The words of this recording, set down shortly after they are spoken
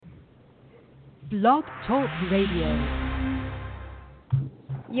Blog Talk Radio.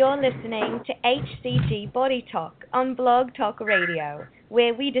 You're listening to HCG Body Talk on Blog Talk Radio,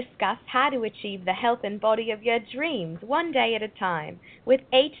 where we discuss how to achieve the health and body of your dreams one day at a time with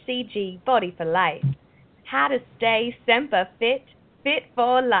HCG Body for Life. How to stay semper fit, fit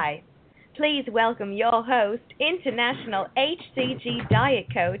for life. Please welcome your host, international HCG diet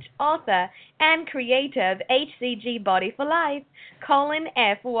coach, author, and creator of HCG Body for Life, Colin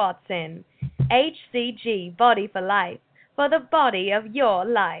F. Watson. HCG Body for Life, for the body of your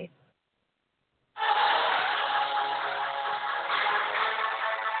life.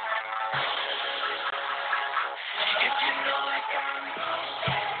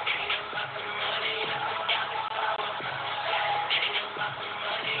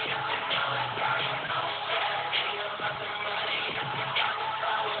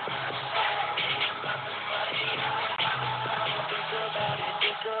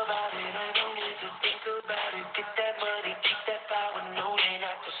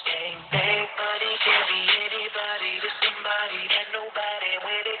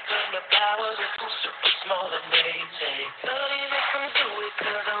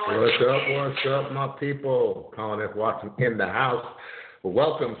 What's up, my people? Colin F. Watson in the house. Well,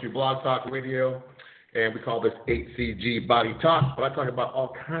 welcome to Blog Talk Radio, and we call this HCG Body Talk, but I talk about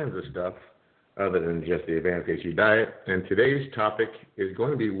all kinds of stuff other than just the advanced HCG diet, and today's topic is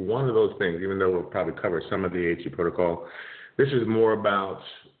going to be one of those things, even though we'll probably cover some of the HCG protocol. This is more about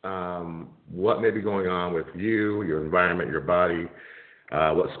what may be going on with you, your environment, your body,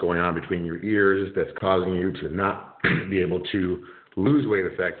 what's going on between your ears that's causing you to not be able to lose weight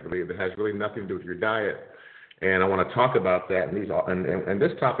effectively. That has really nothing to do with your diet. And I want to talk about that. And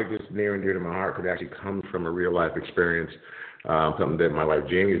this topic is near and dear to my heart because it actually comes from a real life experience, something that my wife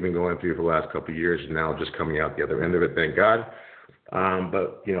Jamie has been going through for the last couple of years, and now just coming out the other end of it, thank God.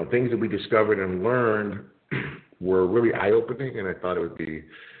 But, you know, things that we discovered and learned were really eye-opening, and I thought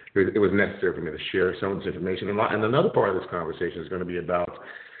it was necessary for me to share some of this information. And another part of this conversation is going to be about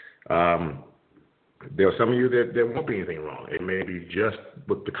there are some of you that there won't be anything wrong. It may be just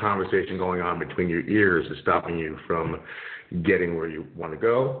with the conversation going on between your ears is stopping you from getting where you want to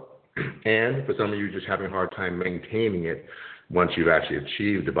go. And for some of you, just having a hard time maintaining it once you've actually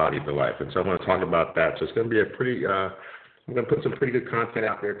achieved the body of the life. And so I want to talk about that. So it's going to be I'm going to put some pretty good content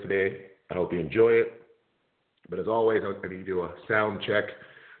out there today. I hope you enjoy it. But as always, I'm going to do a sound check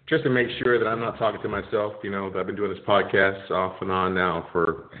just to make sure that I'm not talking to myself. You know, I've been doing this podcast off and on now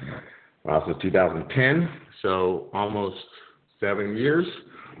for since 2010, so almost 7 years,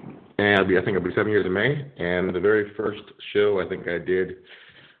 and I think it'll be 7 years in May. And the very first show I think I did,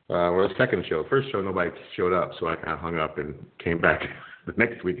 or the second show, first show nobody showed up, so I kind of hung up and came back the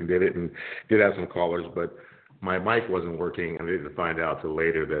next week and did it, and did have some callers, but my mic wasn't working, and I didn't find out till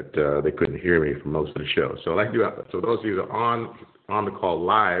later that they couldn't hear me for most of the show. So I like to do that. So those of you that are on the call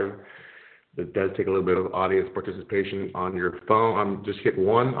live, it does take a little bit of audience participation on your phone. Just hit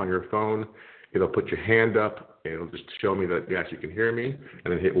 1 on your phone. It'll put your hand up. It'll just show me that, yes, you can hear me.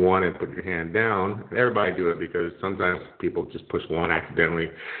 And then hit 1 and put your hand down. And everybody do it because sometimes people just push 1 accidentally.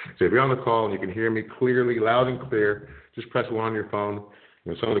 So if you're on the call and you can hear me clearly, loud and clear, just press 1 on your phone.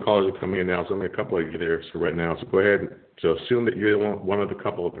 And some of the callers are coming in now, so only a couple of you there so right now. So go ahead. So assume that you're one of the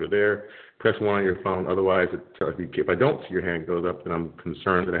couple that are there. Press 1 on your phone. Otherwise, if I don't see your hand goes up, then I'm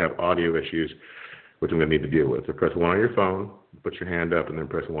concerned that I have audio issues, which I'm going to need to deal with. So press 1 on your phone, put your hand up, and then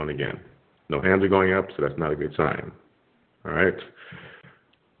press 1 again. No hands are going up, so that's not a good sign. All right?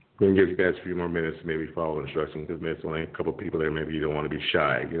 I'm going to give you guys a few more minutes to maybe follow instructions because there's only a couple of people there. Maybe you don't want to be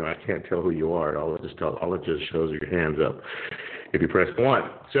shy. You know, I can't tell who you are. All it just shows you your hands up if you press 1.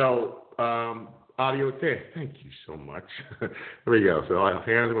 So, audio there. Thank you so much. There we go. So our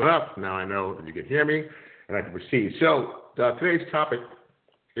hands went up. Now I know that you can hear me and I can proceed. So today's topic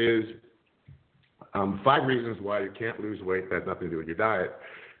is 5 reasons why you can't lose weight that has nothing to do with your diet.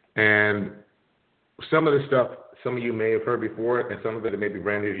 And some of this stuff, some of you may have heard before, and some of it may be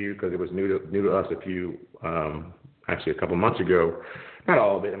brand new to you because it was new to us a couple months ago. Not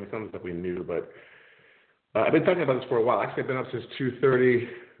all of it. I mean, some of the stuff we knew, but I've been talking about this for a while. Actually, I've been up since 2:30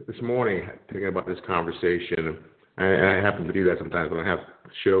 this morning thinking about this conversation. And I happen to do that sometimes when I have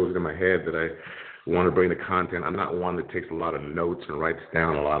shows in my head that I want to bring the content. I'm not one that takes a lot of notes and writes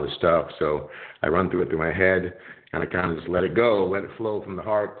down a lot of stuff. So I run through it through my head, and I kind of just let it go, let it flow from the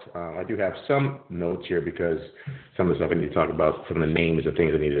heart. I do have some notes here because some of the stuff I need to talk about, some of the names of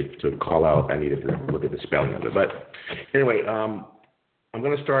things I needed to call out, I needed to look at the spelling of it. But anyway, I'm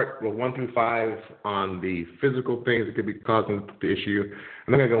going to start with 1 through 5 on the physical things that could be causing the issue.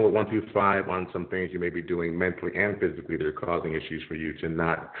 And then I'm going to go with 1 through 5 on some things you may be doing mentally and physically that are causing issues for you to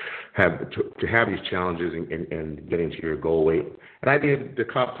not have to have these challenges and getting to your goal weight. And the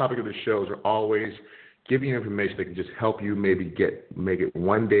topic of the shows are always giving you information that can just help you maybe make it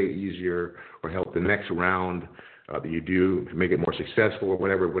one day easier or help the next round that you do make it more successful, or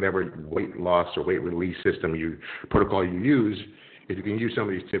whatever weight loss or weight release protocol you use. If you can use some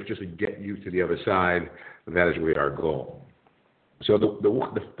of these tips just to get you to the other side, that is really our goal. So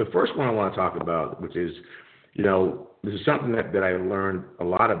the first one I want to talk about, which is, this is something that I learned a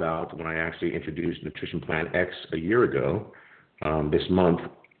lot about when I actually introduced Nutrition Plan X a year ago, this month,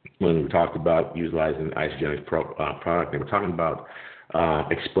 when we talked about utilizing the Isogenics product. They were talking about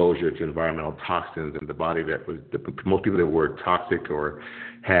exposure to environmental toxins in the body most people that were toxic or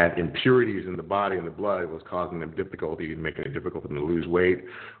had impurities in the body and the blood was causing them difficulty, making it difficult for them to lose weight,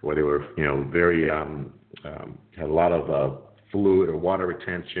 or they were, very had a lot of fluid or water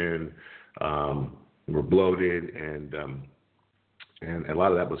retention, were bloated, and a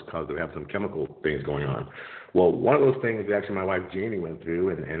lot of that was because they have some chemical things going on. Well, one of those things actually my wife Janie went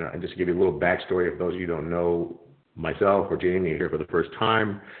through, and just to give you a little backstory, if those of you who don't know myself or Janie are here for the first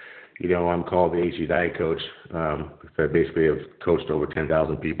time, I'm called the HC Diet Coach. I basically have coached over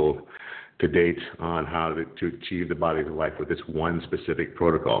 10,000 people to date on how to achieve the body of life with this one specific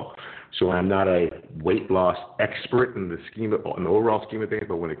protocol. So I'm not a weight loss expert in the overall scheme of things,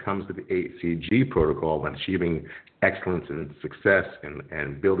 but when it comes to the HCG protocol and achieving excellence and success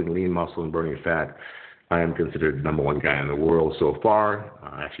and building lean muscle and burning fat, I am considered the number one guy in the world so far.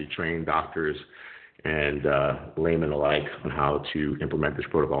 I actually train doctors and laymen alike on how to implement this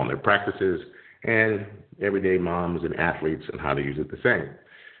protocol in their practices, and everyday moms and athletes on how to use it the same.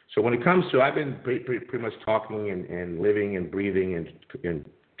 So when it comes to, I've been pretty much talking and living and breathing and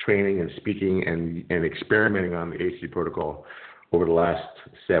training and speaking and experimenting on the HCG protocol over the last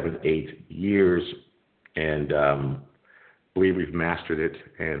 7-8 years, and believe we've mastered it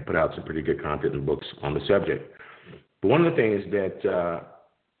and put out some pretty good content and books on the subject. But one of the things that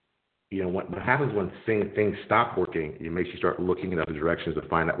what happens when things stop working, it makes you start looking in other directions to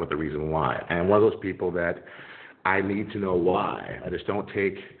find out what the reason why. And I'm one of those people that I need to know why. I just don't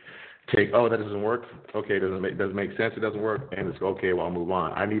take, oh, that doesn't work. Okay, it doesn't make sense. It doesn't work. And it's okay, well, I'll move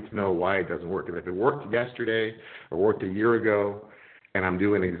on. I need to know why it doesn't work. And if it worked yesterday or worked a year ago and I'm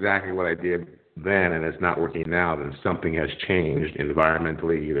doing exactly what I did then and it's not working now, then something has changed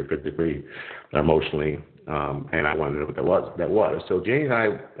environmentally, either physically, emotionally, and I wanted to know what that was. So Janie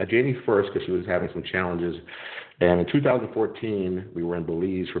first, because she was having some challenges, and in 2014, we were in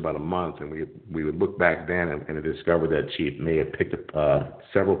Belize for about a month, and we would look back then and discover that she may have picked up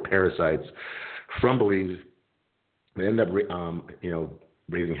several parasites from Belize that ended up,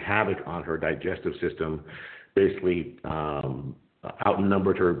 raising havoc on her digestive system, basically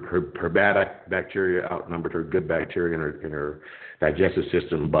outnumbered her bad bacteria, outnumbered her good bacteria in her digestive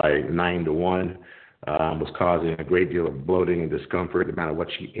system by 9-1. Was causing a great deal of bloating and discomfort. No matter what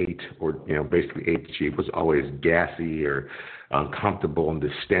she ate or, basically ate, she was always gassy or uncomfortable and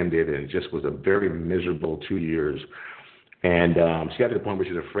distended, and it just was a very miserable 2 years. And she got to the point where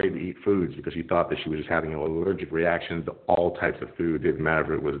she was afraid to eat foods because she thought that she was just having an allergic reaction to all types of food. It didn't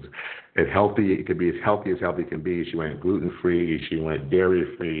matter if it was healthy. It could be as healthy can be. She went gluten-free. She went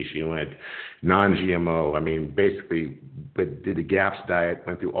dairy-free. She went non-GMO. I mean, basically, but did the GAPS diet,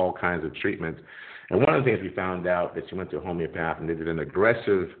 went through all kinds of treatments. And one of the things we found out that she went to a homeopath and they did an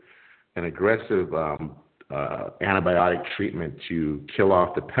aggressive antibiotic treatment to kill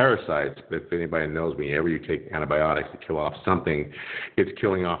off the parasites. If anybody knows, whenever you take antibiotics to kill off something, it's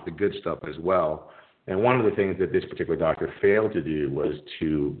killing off the good stuff as well. And one of the things that this particular doctor failed to do was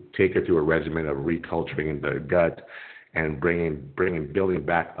to take her through a regimen of reculturing the gut and building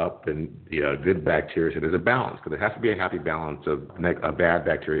back up the good bacteria. So there's a balance, because there has to be a happy balance of bad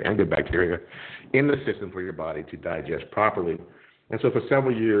bacteria and good bacteria in the system for your body to digest properly. And so for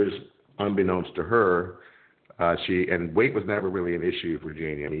several years, unbeknownst to her, and weight was never really an issue for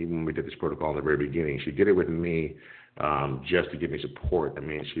Janie. I mean, even when we did this protocol in the very beginning, she did it with me just to give me support. I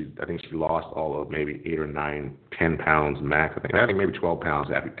mean, I think she lost all of maybe 8 or 9, 10 pounds max. I think maybe 12 pounds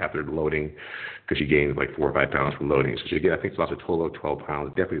after loading, because she gained like 4 or 5 pounds from loading. So I think she lost a total of 12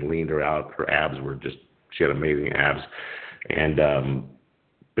 pounds. Definitely leaned her out. Her abs she had amazing abs. And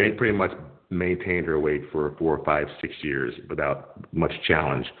they pretty much maintained her weight for 4, 5, 6 years without much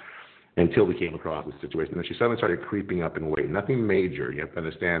challenge, until we came across this situation. And she suddenly started creeping up in weight. Nothing major. You have to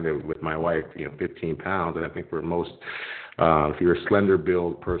understand that with my wife, 15 pounds, and I think for most, if you're a slender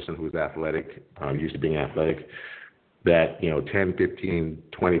build person who's athletic, used to being athletic, that, 10, 15,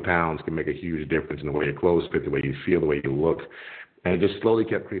 20 pounds can make a huge difference in the way your clothes fit, the way you feel, the way you look. And it just slowly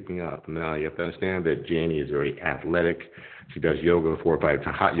kept creeping up. Now you have to understand that Janie is very athletic. She does hot yoga 4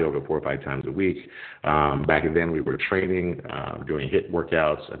 or 5 times a week. Back then we were training, doing HIIT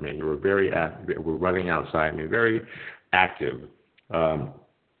workouts. I mean, we were running outside. I mean, very active.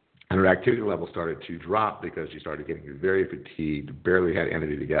 And her activity level started to drop because she started getting very fatigued, barely had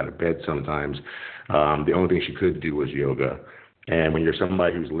energy to get out of bed sometimes. The only thing she could do was yoga. And when you're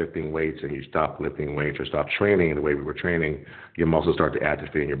somebody who's lifting weights and you stop lifting weights or stop training the way we were training, your muscles start to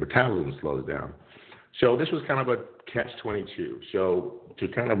atrophy and your metabolism slows down. So this was kind of a catch-22. So to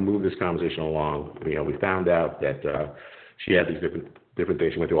kind of move this conversation along, we found out that she had these different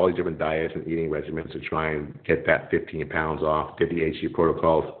things. She went through all these different diets and eating regimens to try and get that 15 pounds off, did the HG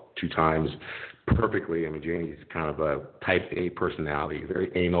protocol 2 times perfectly. I mean, Janie's kind of a type A personality, very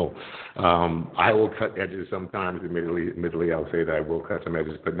anal. I will cut edges sometimes. Admittedly, I'll say that I will cut some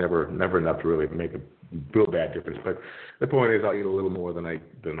edges, but never enough to really make a real bad difference. But the point is, I'll eat a little more than I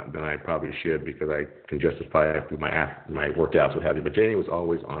probably should because I can justify it through my workouts, what have you. But Janie was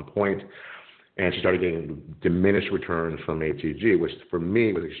always on point, and she started getting diminished returns from HCG, which for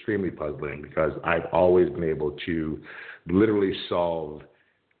me was extremely puzzling because I've always been able to literally solve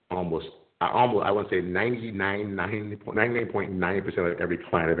I want to say 99.9% of every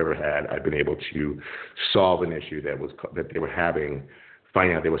client I've ever had, I've been able to solve an issue that they were having,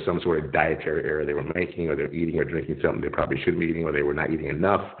 finding out there was some sort of dietary error they were making, or they're eating or drinking something they probably shouldn't be eating, or they were not eating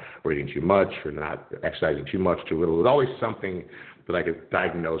enough, or eating too much, or not exercising too much, too little. There was always something that I could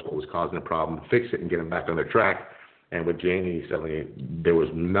diagnose what was causing the problem, fix it, and get them back on their track. And with Janie, suddenly there was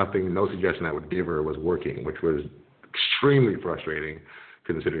nothing, no suggestion I would give her was working, which was extremely frustrating,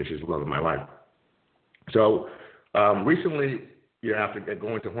 considering she's the love of my life. So recently, after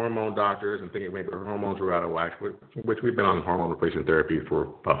going to hormone doctors and thinking maybe her hormones were out of whack, which we've been on hormone replacement therapy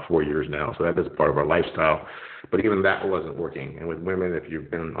for about 4 years now, so that is part of our lifestyle. But even that wasn't working. And with women, if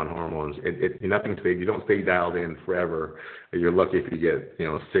you've been on hormones, you don't stay dialed in forever. You're lucky if you get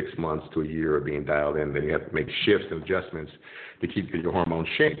 6 months to a year of being dialed in. Then you have to make shifts and adjustments to keep your hormones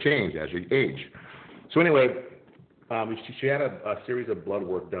change as you age. So anyway. She had a series of blood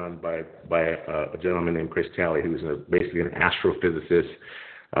work done by a gentleman named Chris Talley, who's basically an astrophysicist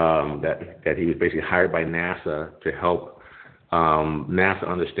that he was basically hired by NASA to help NASA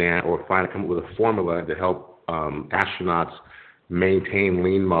understand or come up with a formula to help astronauts maintain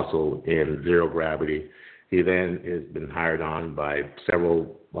lean muscle in zero gravity. He then has been hired on by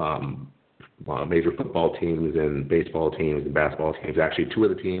several major football teams and baseball teams and basketball teams. Actually, 2 of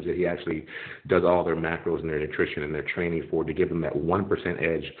the teams that he actually does all their macros and their nutrition and their training for to give them that 1%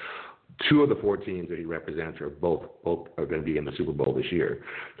 edge. 2 of the 4 teams that he represents are both are going to be in the Super Bowl this year.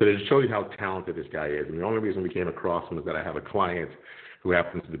 So to show you how talented this guy is. And the only reason we came across him is that I have a client who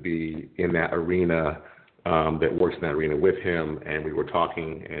happens to be in that arena, that works in that arena with him, and we were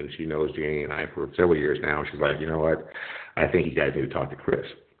talking, and she knows Janie and I for several years now. She's like, you know what? I think you guys need to talk to Chris.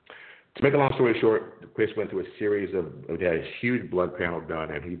 To make a long story short, Chris went through a series of he had a huge blood panel done,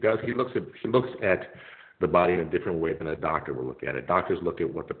 and he looks at the body in a different way than a doctor will look at it. Doctors look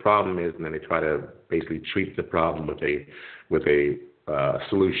at what the problem is, and then they try to basically treat the problem with a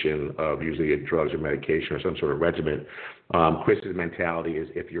solution of usually drugs or medication or some sort of regimen. Chris's mentality is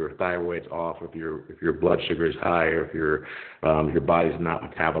if your thyroid's off, if your blood sugar is high, or if your body's not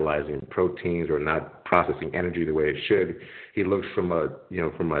metabolizing proteins or not processing energy the way it should, he looks from a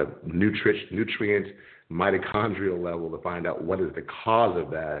nutrient mitochondrial level to find out what is the cause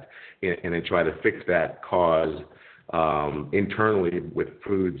of that, and then try to fix that cause internally with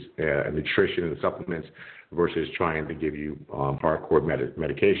foods, nutrition, and supplements, versus trying to give you hardcore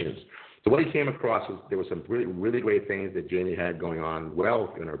medications. So what he came across was there were some really, really great things that Janie had going on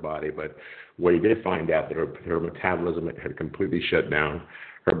well in her body, but what he did find out that her metabolism had completely shut down.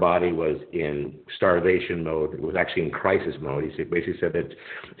 Her body was in starvation mode. It was actually in crisis mode. He basically said that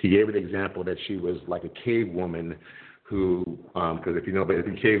he gave an example that she was like a cave woman who, because if you know, but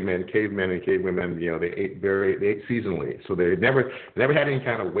cavemen and cavewomen, they ate seasonally. So they never had any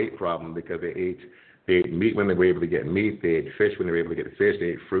kind of weight problem because they ate meat when they were able to get meat. They ate fish when they were able to get fish.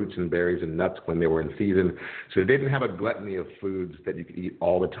 They ate fruits and berries and nuts when they were in season. So they didn't have a gluttony of foods that you could eat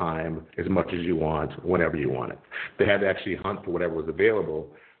all the time, as much as you want, whenever you want it. They had to actually hunt for whatever was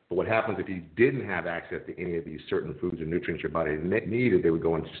available. But what happens if you didn't have access to any of these certain foods and nutrients your body needed, they would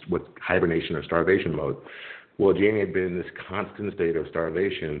go into what hibernation or starvation mode. Well, Janie had been in this constant state of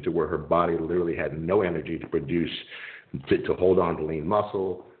starvation to where her body literally had no energy to produce, to hold on to lean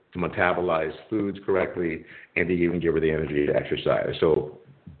muscle, to metabolize foods correctly, and to even give her the energy to exercise. So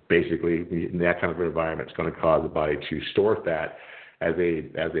basically, in that kind of environment, it's going to cause the body to store fat as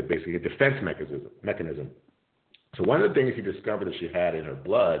basically a defense mechanism. So one of the things he discovered that she had in her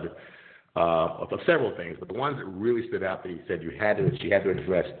blood, of several things, but the ones that really stood out that he said she had to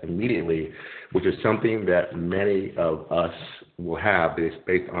address immediately, which is something that many of us will have, is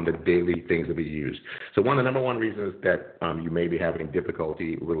based on the daily things that we use. So the number one reasons that you may be having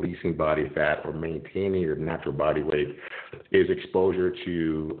difficulty releasing body fat or maintaining your natural body weight is exposure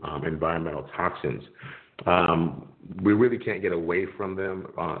to environmental toxins. We really can't get away from them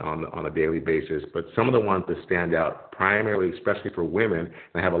on a daily basis, but some of the ones that stand out primarily, especially for women,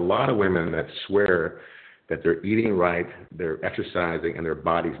 and I have a lot of women that swear that they're eating right, they're exercising, and their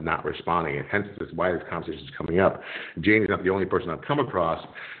body's not responding, and hence this is why this conversation is coming up. Jane's not the only person I've come across,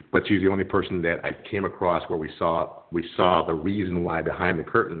 but she's the only person that I came across where we saw the reason why behind the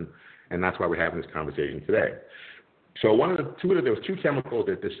curtain, and that's why we're having this conversation today. So there was two chemicals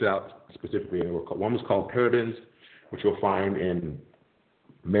that stood out specifically, and one was called parabens, which you'll find in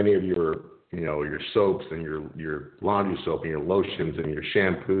many of your soaps and your laundry soap and your lotions and your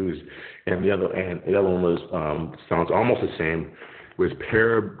shampoos, and the other one was sounds almost the same, was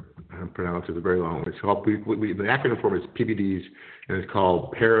I'm pronouncing it very long. It's called the acronym for it is PPDs, and it's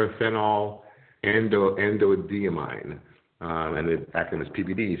called paraphenol endodiamine. And the acronym is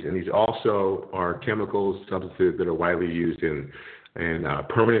PPDs. And these also are chemicals, substances that are widely used in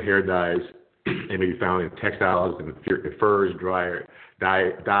permanent hair dyes, and may be found in textiles and furs,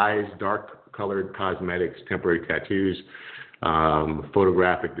 dyes, dark-colored cosmetics, temporary tattoos,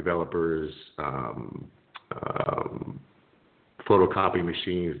 photographic developers, photocopy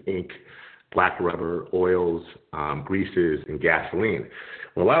machines, ink, black rubber, oils, greases, and gasoline.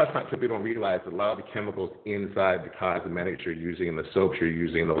 Well, a lot of times people don't realize that a lot of the chemicals inside the cosmetics you're using and the soaps you're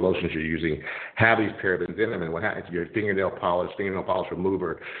using and the lotions you're using have these parabens in them. And what happens, your fingernail polish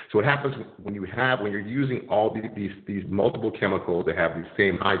remover. So what happens when you're using all these multiple chemicals that have these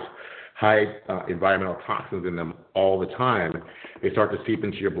same high environmental toxins in them all the time, they start to seep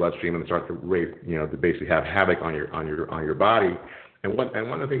into your bloodstream and start to raise, to basically have havoc on your body. And one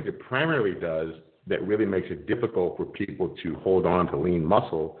of the things it primarily does that really makes it difficult for people to hold on to lean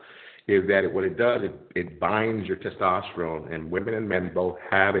muscle is that what it does, it binds your testosterone, and women and men both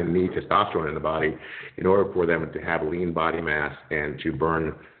have and need testosterone in the body in order for them to have lean body mass and to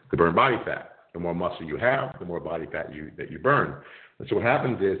burn body fat. The more muscle you have, the more body fat that you burn. And so what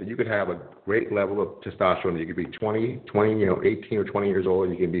happens is that you could have a great level of testosterone. You could be 18 or 20 years old,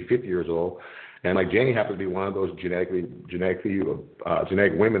 you can be 50 years old. And like Janie happens to be one of those genetic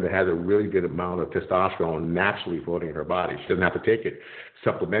women that has a really good amount of testosterone naturally floating in her body. She doesn't have to take it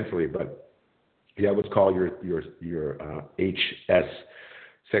supplementally, but you have what's called your HS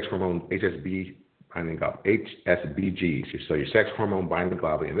sex hormone HSB binding globulin, HSBG. So your sex hormone binding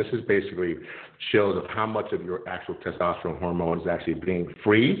globulin. And this is basically shows of how much of your actual testosterone hormone is actually being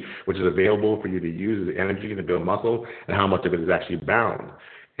free, which is available for you to use as energy to build muscle, and how much of it is actually bound.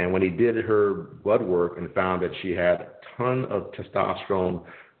 And when he did her blood work and found that she had a ton of testosterone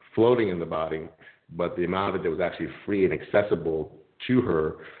floating in the body, but the amount of it that was actually free and accessible to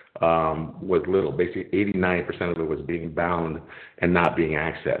her was little. Basically, 89% of it was being bound and not being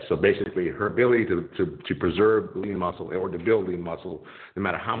accessed. So basically, her ability to preserve lean muscle or to build lean muscle, no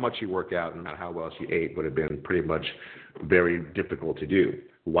matter how much she worked out, no matter how well she ate, would have been pretty much very difficult to do.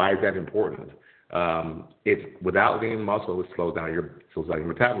 Why is that important? It's without lean muscle, it slows down your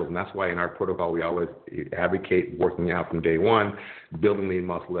metabolism. That's why in our protocol we always advocate working out from day one, building lean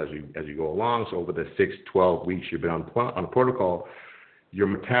muscle as you go along. So over the 6-12 weeks you've been on a protocol, your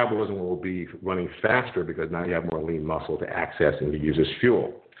metabolism will be running faster because now you have more lean muscle to access and to use as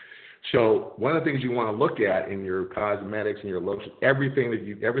fuel. So one of the things you want to look at in your cosmetics and your lotion, everything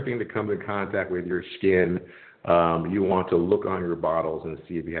that comes in contact with your skin, you want to look on your bottles and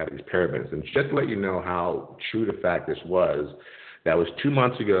see if you have these parabens. And just to let you know how true the fact this was, that was 2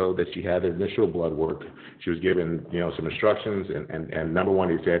 months ago that she had the initial blood work. She was given, some instructions, and number one,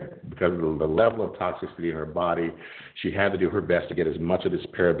 he said because of the level of toxicity in her body, she had to do her best to get as much of this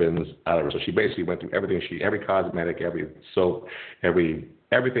parabens out of her. So she basically went through everything, every cosmetic, every soap,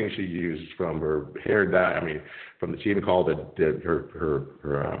 everything she used, from her hair dye. She even called her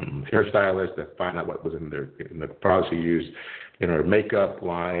hairstylist to find out what was in the products she used, in her makeup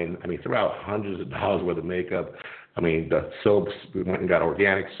line. Throughout hundreds of dollars worth of makeup. The soaps, we went and got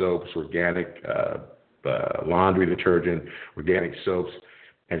organic soaps, organic laundry detergent, organic soaps,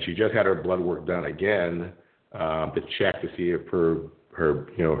 and she just had her blood work done again to check to see if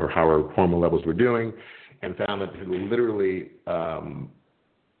how her hormone levels were doing, and found that literally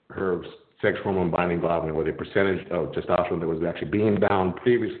her sex hormone binding globulin, where the percentage of testosterone that was actually being bound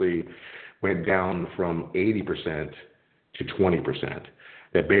previously went down from 80% to 20%.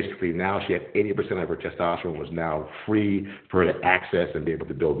 That basically now she had 80% of her testosterone was now free for her to access and be able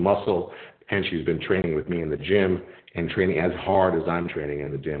to build muscle. And she's been training with me in the gym and training as hard as I'm training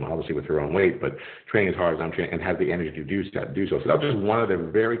in the gym, obviously with her own weight, but training as hard as I'm training and has the energy to do so. So that was just one of the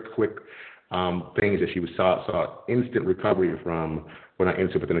very quick things that she saw instant recovery from, well, not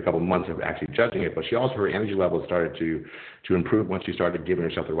instant, within a couple of months of actually judging it. But she also, her energy levels started to improve once she started giving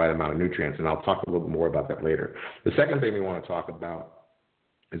herself the right amount of nutrients. And I'll talk a little bit more about that later. The second thing we want to talk about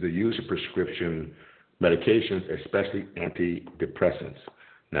is the use of prescription medications, especially antidepressants.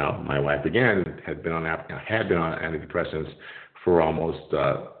 Now, my wife, again, had been on antidepressants for almost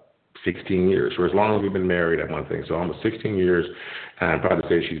 16 years, for as long as we've been married at one thing. So almost 16 years, and I'm proud to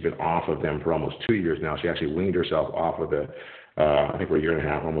say she's been off of them for almost 2 years now. She actually weaned herself off of the, I think for a year and a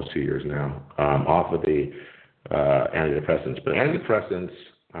half, almost 2 years now, off of the antidepressants. But antidepressants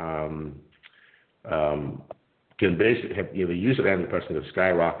can basically have, the use of antidepressants has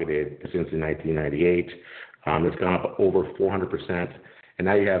skyrocketed since 1998. It's gone up over 400%. And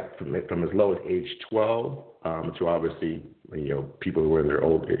now you have from as low as age 12 to obviously, people who are in their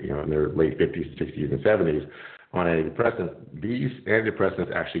in their late 50s, 60s, and 70s on antidepressants. These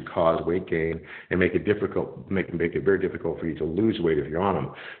antidepressants actually cause weight gain and make it very difficult for you to lose weight if you're on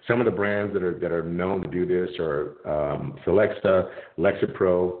them. Some of the brands that are known to do this are Celexa,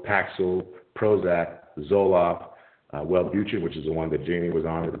 Lexapro, Paxil, Prozac, Zoloft, Wellbutrin, which is the one that Jamie was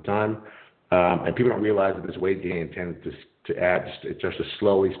on at the time. And people don't realize that this weight gain tends to add, just to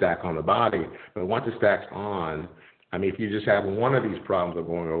slowly stack on the body. But once it stacks on, I mean, if you just have one of these problems of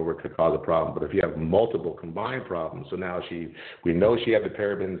going over, it could cause a problem. But if you have multiple combined problems, so now we know she had the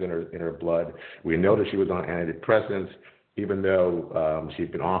parabens in her blood. We know that she was on antidepressants, even though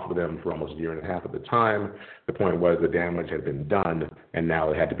she'd been off of them for almost a year and a half at the time. The point was the damage had been done, and now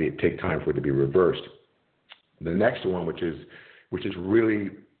it had to take time for it to be reversed. The next one, which is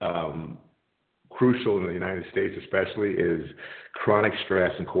really crucial in the United States especially, is chronic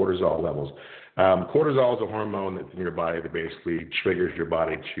stress and cortisol levels. Cortisol is a hormone that's in your body that basically triggers your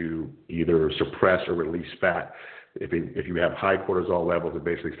body to either suppress or release fat. If you have high cortisol levels, it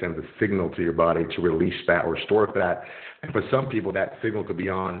basically sends a signal to your body to release fat or store fat. And for some people, that signal could be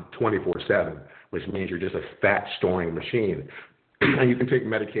on 24/7, which means you're just a fat storing machine. And you can take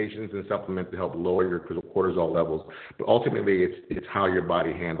medications and supplements to help lower your cortisol levels, but ultimately it's how your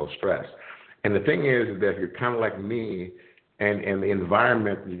body handles stress. And the thing is that if you're kind of like me, and the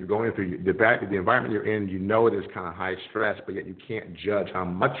environment that you're going through, the environment you're in, it is kind of high stress, but yet you can't judge how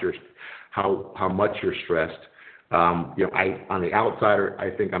much you're stressed. On the outsider,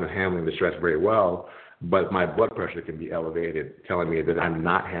 I think I'm handling the stress very well, but my blood pressure can be elevated, telling me that I'm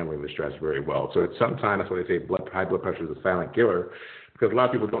not handling the stress very well. So sometimes that's why they say high blood pressure is a silent killer, because a lot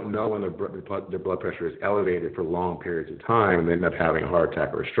of people don't know when their blood pressure is elevated for long periods of time, and they end up having a heart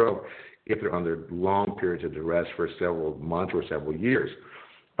attack or a stroke if they're under long periods of duress for several months or several years.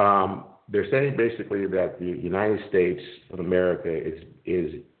 They're saying basically that the United States of America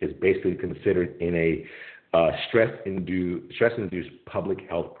is basically considered in a stress-induced public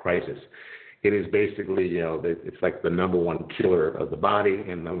health crisis. It is basically, it's like the number one killer of the body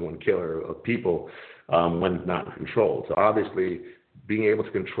and number one killer of people when it's not controlled. So obviously, being able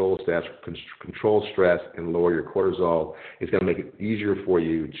to control stress and lower your cortisol is going to make it easier for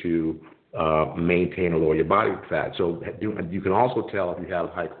you to maintain or lower your body fat. So you can also tell if you have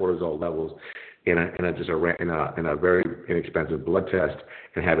high cortisol levels in a very inexpensive blood test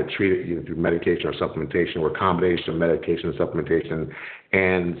and have it treated either through medication or supplementation, or a combination of medication and supplementation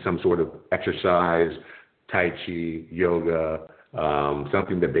and some sort of exercise, Tai Chi, yoga,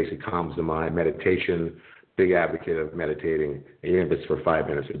 something that basically calms the mind, meditation. Big advocate of meditating, even if it's for 5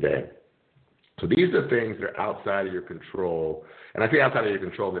 minutes a day. So these are things that are outside of your control. And I say outside of your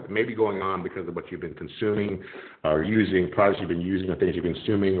control that may be going on because of what you've been consuming or using, products you've been using or things you've been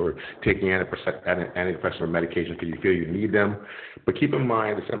consuming, or taking antidepressant or medication because you feel you need them. But keep in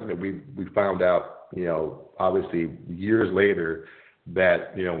mind, it's something that we found out, obviously years later,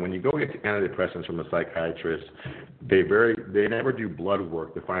 that when you go get antidepressants from a psychiatrist, they never do blood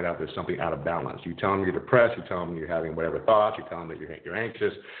work to find out there's something out of balance. You tell them you're depressed, you tell them you're having whatever thoughts, you tell them that you're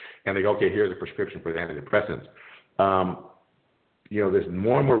anxious, and they go, okay, here's a prescription for the antidepressants. There's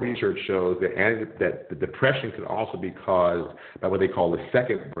more and more research shows that the depression can also be caused by what they call the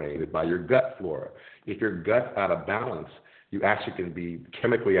second brain, by your gut flora. If your gut's out of balance, you actually can be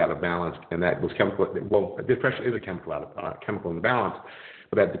chemically out of balance, and that was chemical. Well, depression is a chemical imbalance,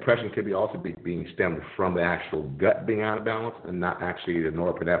 But that depression could be also being stemmed from the actual gut being out of balance and not actually the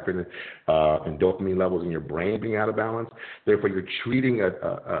norepinephrine and dopamine levels in your brain being out of balance. Therefore, you're treating an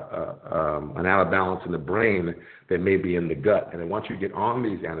out of balance in the brain that may be in the gut. And then once you get on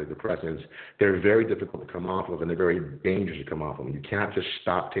these antidepressants, they're very difficult to come off of, and they're very dangerous to come off of. You can't just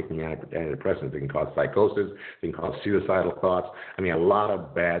stop taking antidepressants. They can cause psychosis. They can cause suicidal thoughts. I mean, a lot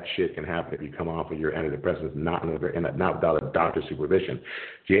of bad shit can happen if you come off of your antidepressants not without a doctor's supervision.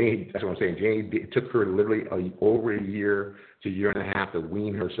 Janie, that's what I'm saying. Janie, it took her literally over a year to a year and a half to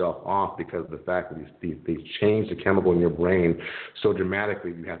wean herself off because of the fact that they've changed the chemical in your brain so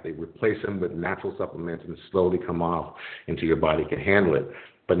dramatically. You have to replace them with natural supplements and slowly come off until your body can handle it.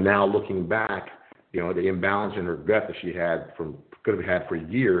 But now looking back, the imbalance in her gut that she could have had for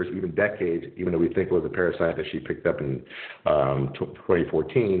years, even decades, even though we think it was a parasite that she picked up in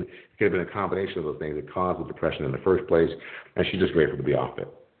 2014, it could have been a combination of those things that caused the depression in the first place, and she's just grateful to be off it.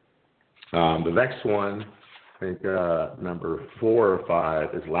 The next one, I think number 4 or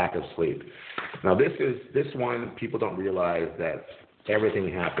 5, is lack of sleep. Now this one, people don't realize that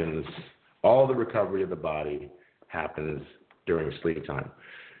everything happens, all the recovery of the body happens during sleep time.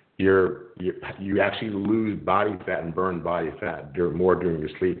 You actually lose body fat and burn body fat more during your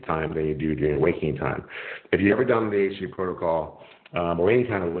sleep time than you do during waking time. If you've ever done the HG protocol or any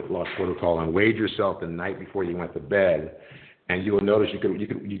kind of weight loss protocol and weighed yourself the night before you went to bed, and you will notice you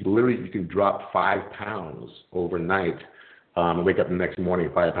can drop 5 pounds overnight and wake up the next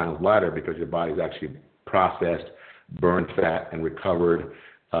morning 5 pounds lighter because your body's actually processed, burned fat, and recovered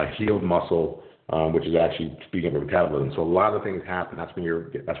healed muscle, which is actually speaking of metabolism. So a lot of things happen. That's when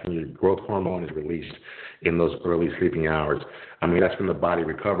your growth hormone is released in those early sleeping hours. I mean, that's when the body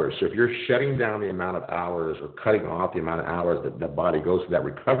recovers. So if you're shutting down the amount of hours or cutting off the amount of hours that the body goes through that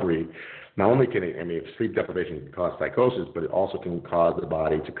recovery, not only can it, sleep deprivation can cause psychosis, but it also can cause the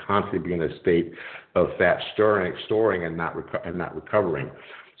body to constantly be in a state of fat storing and not recovering.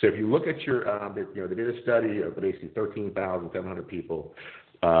 So if you look at they did a study of basically 13,700 people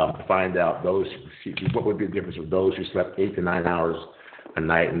to find out what would be the difference of those who slept 8 to 9 hours a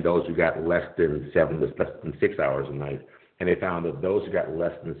night and those who got less than 6 hours a night. And they found that those who got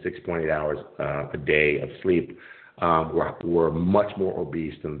less than 6.8 hours a day of sleep were much more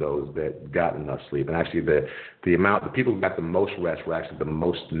obese than those that got enough sleep. And actually, the people who got the most rest were actually the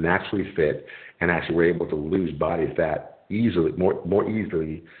most naturally fit and actually were able to lose body fat easily, more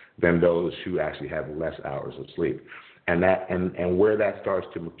easily than those who actually had less hours of sleep. And where that starts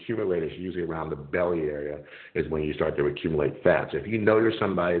to accumulate is usually around the belly area is when you start to accumulate fat. So if you know you're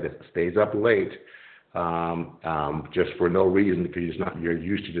somebody that stays up late just for no reason because you're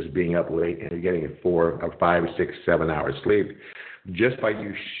used to just being up late and you're getting 4 or 5 or 6, 7 hours sleep, just by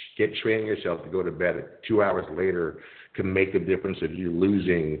you training yourself to go to bed 2 hours later can make the difference of you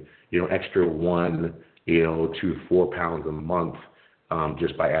losing extra 1 to 4 pounds a month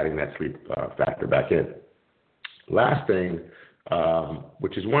just by adding that sleep factor back in. Last thing,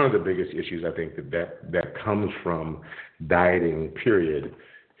 which is one of the biggest issues I think that comes from dieting, period,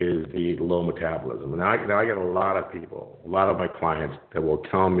 is the low metabolism. Now I get a lot of people, a lot of my clients that will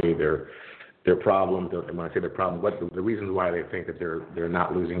tell me their problems, and when I say their problem, what the reasons why they think that they're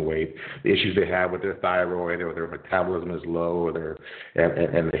not losing weight, the issues they have with their thyroid, or their metabolism is low, or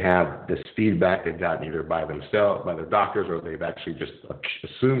and they have this feedback they've gotten either by themselves, by their doctors, or they've actually just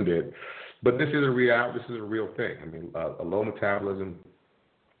assumed it. But this is a real thing. I mean, a low metabolism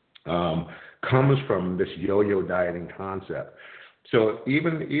comes from this yo-yo dieting concept. So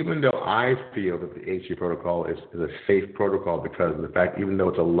even though I feel that the HG protocol is a safe protocol because of the fact, even though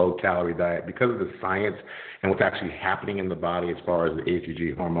it's a low-calorie diet, because of the science and what's actually happening in the body as far as the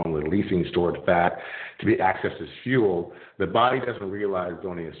HG hormone releasing stored fat to be accessed as fuel, the body doesn't realize it's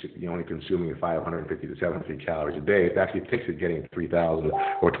only consuming 550 to 750 calories a day. It actually thinks it's getting 3,000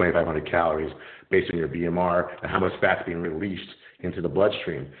 or 2,500 calories based on your BMR and how much fat's being released into the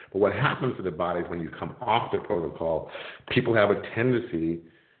bloodstream. But what happens to the body is when you come off the protocol, people have a tendency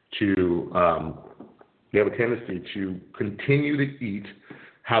to continue to eat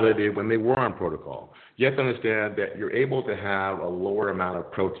how they did when they were on protocol. You have to understand that you're able to have a lower amount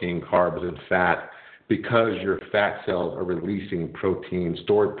of protein, carbs, and fat because your fat cells are releasing protein,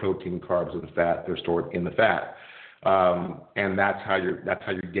 stored protein, carbs, and fat. They're stored in the fat. And that's how you're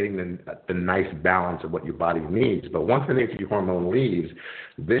getting the nice balance of what your body needs. But once the HG hormone leaves,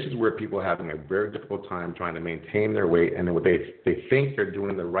 this is where people are having a very difficult time trying to maintain their weight, and then they think they're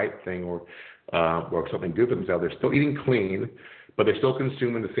doing the right thing or something good for themselves. They're still eating clean, but they're still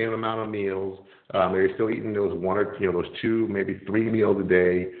consuming the same amount of meals. They're still eating those 1 or those 2, maybe 3 meals a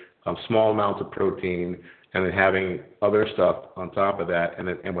day, small amounts of protein, and then having other stuff on top of that,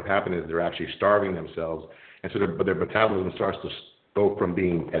 and what happened is they're actually starving themselves, and so their metabolism starts to go from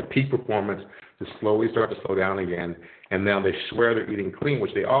being at peak performance to slowly start to slow down again, and now they swear they're eating clean,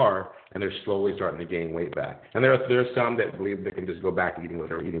 which they are, and they're slowly starting to gain weight back. And there are some that believe they can just go back to eating what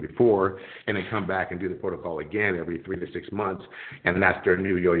they were eating before and then come back and do the protocol again every 3 to 6 months, and that's their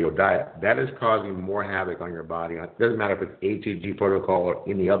new yo-yo diet. That is causing more havoc on your body. It doesn't matter if it's HCG protocol or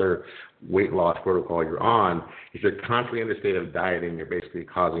any other weight loss protocol you're on. If you're constantly in the state of dieting, you're basically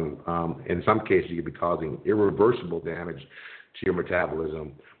causing, in some cases, you could be causing irreversible damage to your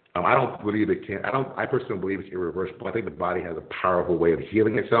metabolism. I don't believe it can. I personally believe it's irreversible. I think the body has a powerful way of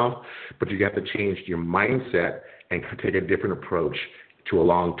healing itself, but you have to change your mindset and take a different approach to a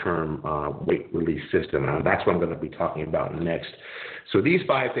long-term weight release system. And that's what I'm going to be talking about next. So these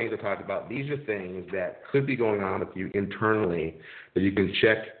 5 things I talked about, these are things that could be going on with you internally that you can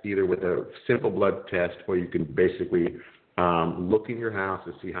check either with a simple blood test, or you can basically look in your house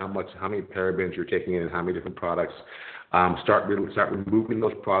to see how many parabens you're taking in and how many different products. Start removing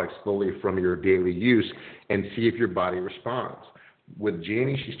those products slowly from your daily use and see if your body responds. With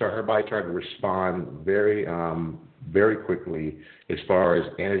Jeannie, her body started to respond very quickly as far as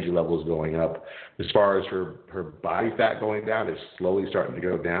energy levels going up. As far as her body fat going down, it's slowly starting to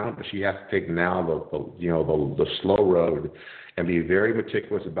go down, but she has to take now the slow road and be very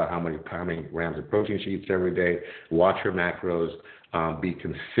meticulous about how many grams of protein she eats every day, watch her macros, be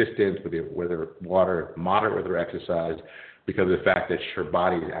consistent with her water, moderate with her exercise, because of the fact that her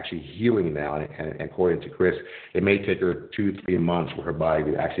body is actually healing now. And according to Chris, it may take her 2-3 months for her body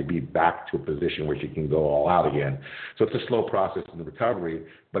to actually be back to a position where she can go all out again. So it's a slow process in the recovery,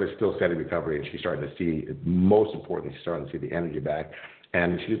 but it's still steady recovery, and she's starting to see, most importantly, she's starting to see the energy back.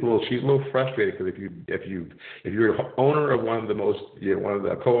 And she's a little frustrated because if you're an owner of one of the most,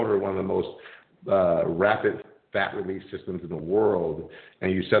 co-owner of one of the most rapid fat release systems in the world,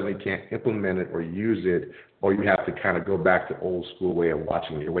 and you suddenly can't implement it or use it, or you have to kind of go back to old school way of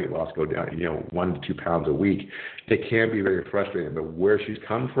watching your weight loss go down, 1 to 2 pounds a week, it can be very frustrating. But where she's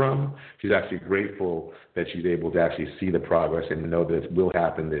come from, she's actually grateful that she's able to actually see the progress and know that it will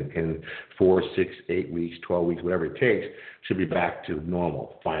happen in 4, 6, 8 weeks, 12 weeks, whatever it takes, she'll be back to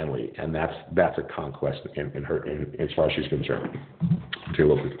normal finally. And that's a conquest in her, as far as she's concerned. Take a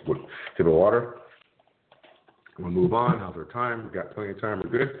little bit of water. We'll move on. How's our time? We've got plenty of time. We're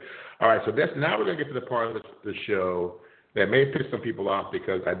good. All right, so now we're going to get to the part of the show that may piss some people off,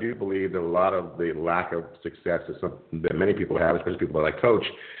 because I do believe that a lot of the lack of success is something that many people have, especially people that I coach.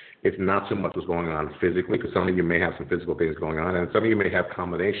 It's not so much what's going on physically, because some of you may have some physical things going on, and some of you may have a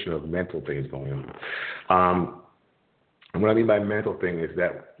combination of mental things going on. And what I mean by mental thing is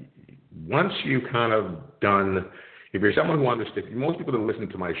that once you kind of done, if you're someone who understands, most people that listen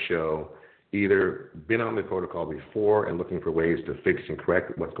to my show either been on the protocol before and looking for ways to fix and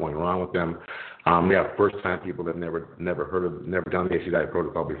correct what's going wrong with them. We have first-time people that never done the HC diet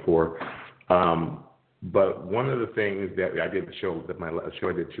protocol before. But one of the things that I did my show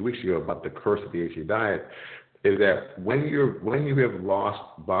I did 2 weeks ago about the curse of the HC diet is that when you have lost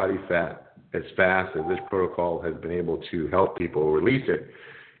body fat as fast as this protocol has been able to help people release it,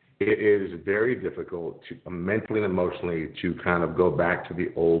 it is very difficult to mentally and emotionally to kind of go back to the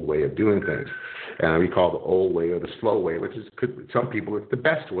old way of doing things. And we call the old way or the slow way, which is, some people, it's the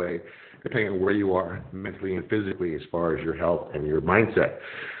best way, depending on where you are mentally and physically as far as your health and your mindset.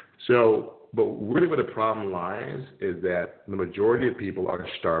 So, but really where the problem lies is that the majority of people are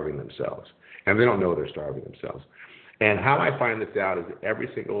starving themselves, and they don't know they're starving themselves. And how I find this out is every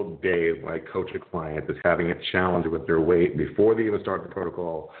single day when I coach a client that's having a challenge with their weight before they even start the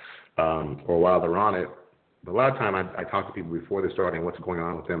protocol, or while they're on it. But a lot of time I talk to people before they're starting what's going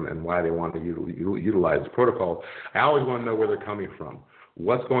on with them and why they want to utilize the protocol. I always want to know where they're coming from.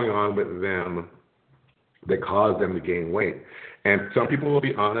 What's going on with them that caused them to gain weight? And some people will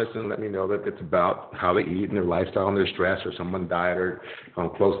be honest and let me know that it's about how they eat and their lifestyle and their stress, or someone died or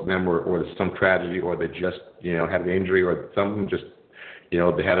close to them, or some tragedy, or they just had an injury, or some just they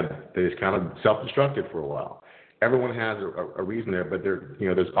just kind of self-destructed for a while. Everyone has a reason there, but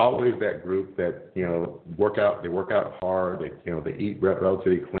there's always that group that work out hard, they eat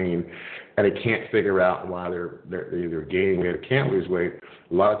relatively clean, and they can't figure out why they're either gaining weight or can't lose weight.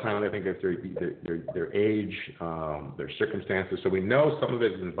 A lot of times I think it's their age, their circumstances. So we know some of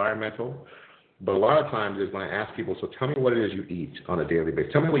it is environmental, but a lot of times is when I ask people, so tell me what it is you eat on a daily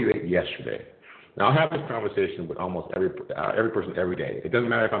basis. Tell me what you ate yesterday. Now, I'll have this conversation with almost every person every day. It doesn't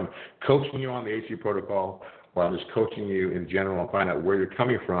matter if I'm coaching you on the HC protocol or I'm just coaching you in general and find out where you're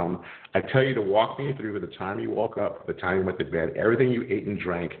coming from. I tell you to walk me through the time you woke up, the time you went to bed, everything you ate and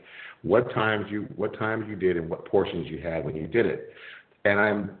drank, what times you did and what portions you had when you did it. And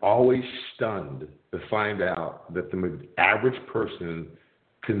I'm always stunned to find out that the average person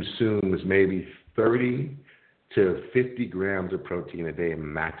consumes maybe 30 to 50 grams of protein a day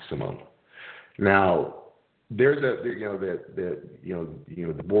maximum. Now, there's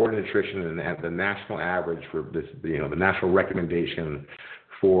the Board of Nutrition and the national average for this, the national recommendation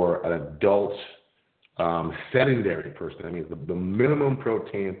for an adult sedentary person. I mean, the minimum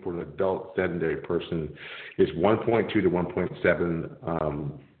protein for an adult sedentary person is 1.2 to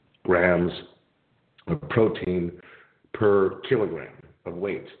 1.7 grams of protein per kilogram of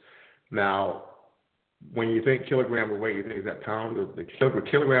weight. Now, when you think kilogram of weight, you think is that pound? The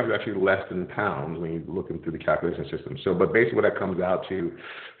kilogram is actually less than pounds when you're looking through the calculation system. So, but basically, what that comes out to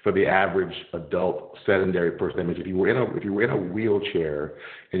for the average adult sedentary person, that means if you were in a wheelchair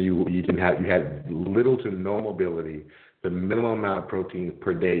and you had little to no mobility, the minimum amount of protein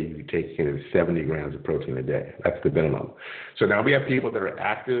per day you could take in is 70 grams of protein a day. That's the minimum. So now we have people that are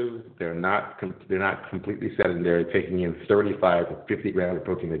active. They're not completely sedentary, taking in 35 to 50 grams of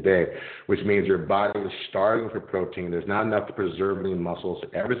protein a day, which means your body is starving for protein. There's not enough to preserve any muscle. So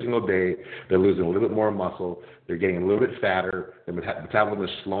every single day they're losing a little bit more muscle. They're getting a little bit fatter. Their metabolism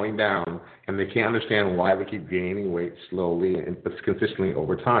is slowing down, and they can't understand why they keep gaining weight slowly but consistently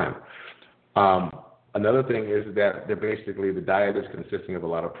over time. Another thing is that the diet is consisting of a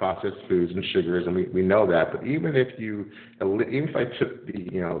lot of processed foods and sugars, and we know that. But even if I took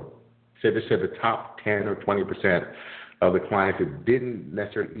the top 10 or 20% of the clients that didn't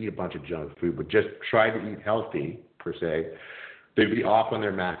necessarily eat a bunch of junk food, but just tried to eat healthy per se, they'd be off on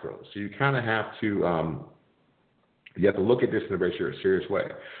their macros. So you kind of have to look at this in a very serious way.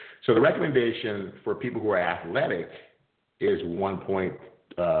 So the recommendation for people who are athletic is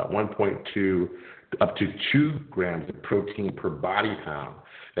 1.2 up to 2 grams of protein per body pound.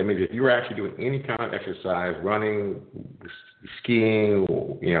 That means if you're actually doing any kind of exercise, running, skiing,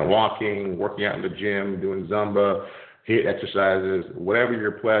 walking, working out in the gym, doing Zumba, HIIT exercises, whatever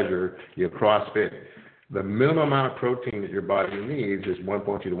your pleasure, your CrossFit, the minimum amount of protein that your body needs is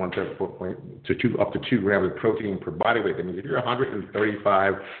 1.2 to 1.2 up to 2 grams of protein per body weight. That means if you're a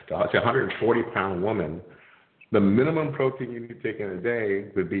 135 to 140 pound woman, the minimum protein you need to take in a day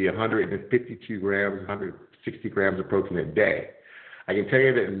would be 152 grams, 160 grams of protein a day. I can tell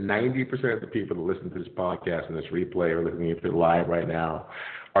you that 90% of the people that listen to this podcast and this replay or listening to it live right now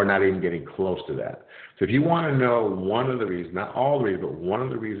are not even getting close to that. So if you want to know one of the reasons, not all the reasons, but one of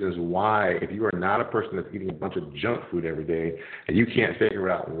the reasons why, if you are not a person that's eating a bunch of junk food every day and you can't figure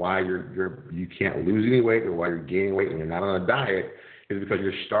out why you can't lose any weight or why you're gaining weight and you're not on a diet, is because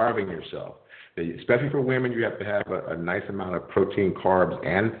you're starving yourself. Especially for women, you have to have a nice amount of protein, carbs,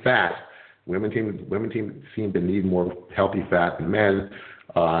 and fat. Women seem to need more healthy fat than men,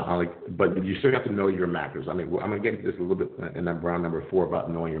 but you still have to know your macros. I mean, I'm going to get into this a little bit in round number 4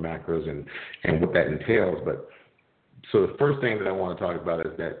 about knowing your macros and what that entails. But so the first thing that I want to talk about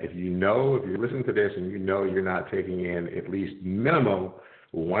is that if you're listening to this and you know you're not taking in at least minimum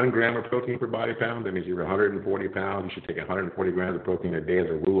 1 gram of protein per body pound, that means you're 140 pounds, you should take 140 grams of protein a day as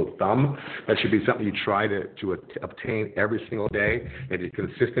a rule of thumb. That should be something you try to obtain every single day. If you're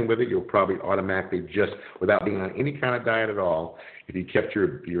consistent with it, you'll probably automatically, just without being on any kind of diet at all, if you kept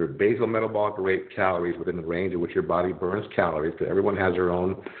your basal metabolic rate calories within the range at which your body burns calories, because everyone has their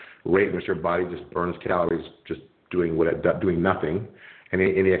own rate in which your body just burns calories just doing nothing, and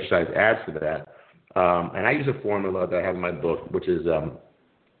any exercise adds to that. And I use a formula that I have in my book, which is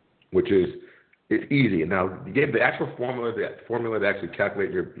it's easy. Now, the actual formula to actually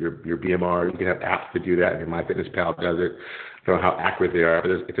calculate your BMR, you can have apps to do that. And MyFitnessPal does it. I don't know how accurate they are,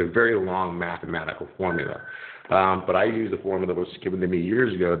 but it's a very long mathematical formula. But I use the formula that was given to me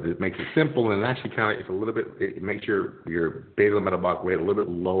years ago that makes it simple, and actually it makes your basal metabolic rate a little bit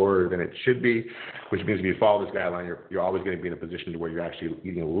lower than it should be, which means if you follow this guideline, you're always going to be in a position to where you're actually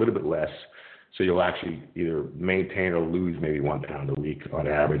eating a little bit less. So you'll actually either maintain or lose maybe 1 pound a week on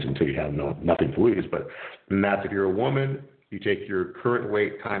average until you have nothing to lose. But that's if you're a woman, you take your current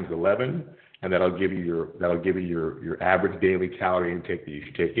weight times 11, and that'll give you your average daily calorie intake that you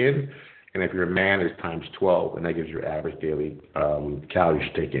should take in. And if you're a man, it's times 12, and that gives you your average daily calories you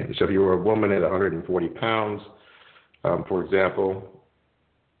should take in. So if you were a woman at 140 pounds, for example,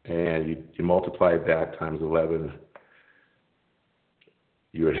 and you multiplied that times 11,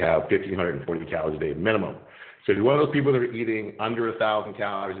 you would have 1,540 calories a day minimum. So if you're one of those people that are eating under 1,000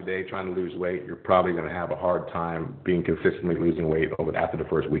 calories a day trying to lose weight, you're probably going to have a hard time being consistently losing weight after the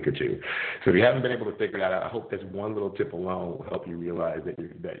first week or two. So if you haven't been able to figure that out, I hope this one little tip alone will help you realize that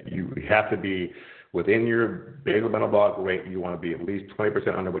you have to be within your basal metabolic rate, you want to be at least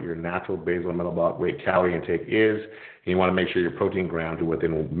 20% under what your natural basal metabolic rate calorie intake is. And you want to make sure your protein grams are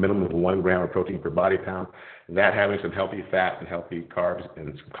within a minimum of 1 gram of protein per body pound. That having some healthy fat and healthy carbs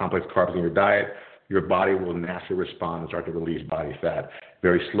and some complex carbs in your diet, your body will naturally respond and start to release body fat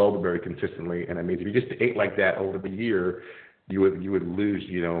very slow but very consistently. And that means if you just ate like that over the year, you would lose,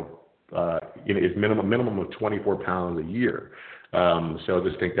 it's minimum of 24 pounds a year. So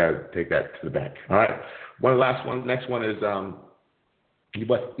just take that to the bank. All right. Next one is you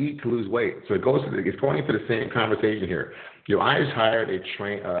must eat to lose weight. So it's going into the same conversation here. I just hired a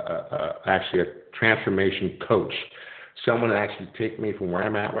transformation coach, someone to actually take me from where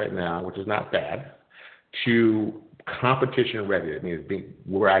I'm at right now, which is not bad, to competition ready. It means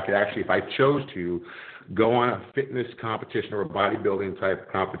where I could actually, if I chose to, go on a fitness competition or a bodybuilding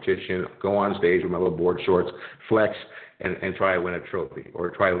type competition, go on stage with my little board shorts, flex, and try to win a trophy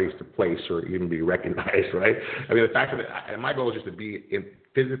or try at least to place or even be recognized, right? I mean, the fact that my goal is just to be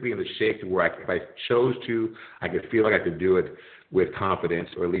physically in the shape to where if I chose to, I could feel like I could do it with confidence,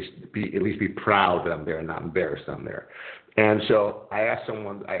 or at least be proud that I'm there and not embarrassed I'm there. And so I asked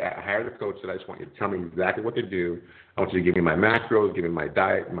someone, I hired a coach that I just want you to tell me exactly what to do. I want you to give me my macros, give me my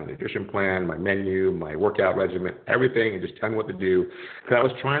diet, my nutrition plan, my menu, my workout regimen, everything, and just tell me what to do. Because I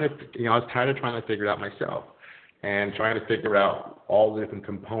was I was tired of trying to figure it out myself and trying to figure out all the different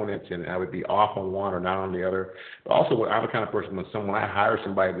components, and I would be off on one or not on the other. But also, I'm the kind of person when I hire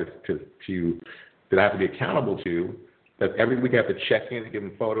somebody that I have to be accountable to, that every week I have to check in and give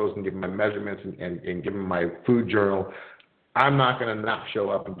them photos and give them my measurements and give them my food journal. I'm not going to not show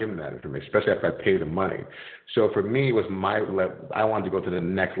up and give them that information, especially if I pay the money. So for me, it was I wanted to go to the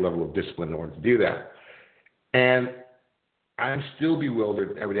next level of discipline in order to do that. And I'm still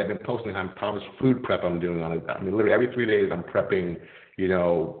bewildered every day. I've been posting how much food prep I'm doing on it. I mean, literally every 3 days I'm prepping,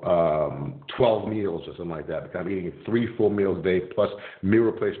 12 meals or something like that. Because I'm eating 3 full meals a day, plus meal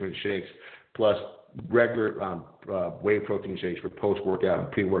replacement shakes, plus regular whey protein shakes for post-workout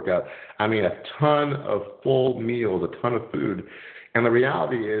and pre-workout. I mean, a ton of full meals, a ton of food. And the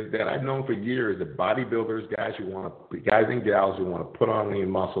reality is that I've known for years that bodybuilders, guys and gals who want to put on lean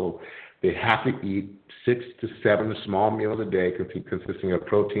muscle, they have to eat 6 to 7 small meals a day consisting of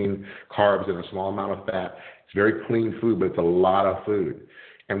protein, carbs, and a small amount of fat. It's very clean food, but it's a lot of food.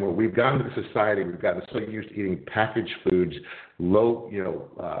 And when we've gotten to the society, we've gotten so used to eating packaged foods, low,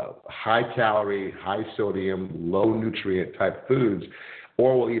 high calorie, high sodium, low nutrient type foods,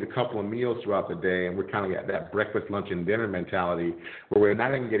 or we'll eat a couple of meals throughout the day, and we're kind of at that breakfast, lunch, and dinner mentality where we're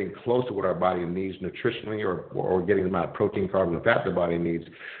not even getting close to what our body needs nutritionally or getting the amount of protein, carbs, and fat the body needs.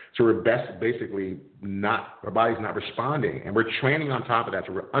 So we're our body's not responding, and we're training on top of that.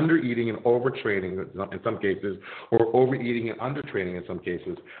 So we're under-eating and overtraining in some cases, or overeating and undertraining in some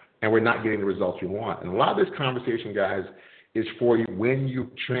cases, and we're not getting the results we want. And a lot of this conversation, guys, is for you when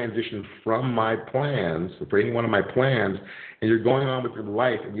you transition from my plans, for any one of my plans, and you're going on with your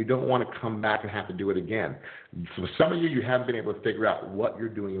life and you don't want to come back and have to do it again. For some of you haven't been able to figure out what you're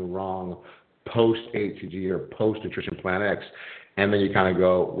doing wrong post-HCG or post-Nutrition Plan X, and then you kind of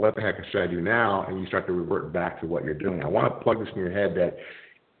go, what the heck should I do now? And you start to revert back to what you're doing. I want to plug this in your head that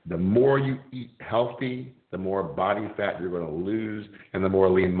the more you eat healthy, the more body fat you're going to lose, and the more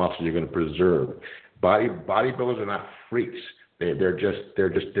lean muscle you're going to preserve. Bodybuilders are not freaks.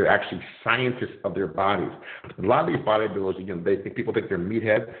 They're actually scientists of their bodies. A lot of these bodybuilders, people think they're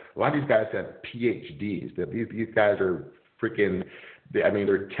meatheads. A lot of these guys have PhDs. These guys are freaking.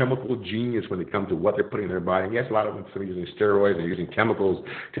 They're chemical genius when it comes to what they're putting in their body. And yes, a lot of them are using steroids and using chemicals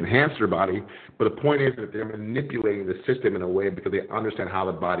to enhance their body. But the point is that they're manipulating the system in a way because they understand how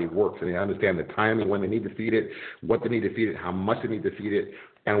the body works and they understand the timing when they need to feed it, what they need to feed it, how much they need to feed it.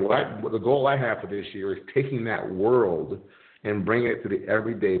 And the goal I have for this year is taking that world and bringing it to the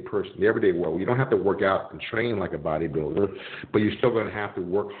everyday person, the everyday world. You don't have to work out and train like a bodybuilder, but you're still going to have to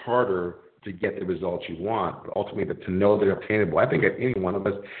work harder to get the results you want, but ultimately to know they're obtainable. I think that any one of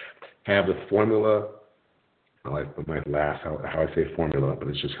us have the formula. I might laugh how I say formula, but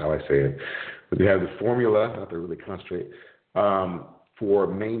it's just how I say it. But you have the formula, not to really concentrate, for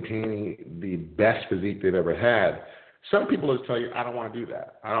maintaining the best physique they've ever had. Some people will tell you, I don't want to do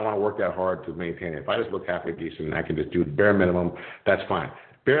that. I don't want to work that hard to maintain it. If I just look halfway decent and I can just do the bare minimum, that's fine.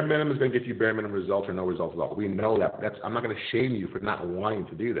 Bare minimum is going to get you bare minimum results or no results at all. We know that. I'm not going to shame you for not wanting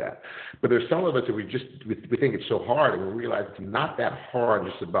to do that. But there's some of us that we think it's so hard, and we realize it's not that hard.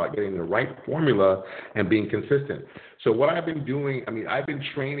 It's about getting the right formula and being consistent. So what I've been doing, I've been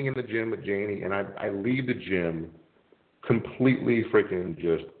training in the gym with Janie, and I leave the gym completely freaking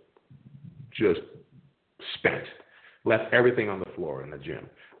just spent. Left everything on the floor in the gym.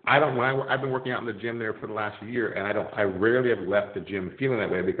 I've been working out in the gym there for the last year, and I rarely have left the gym feeling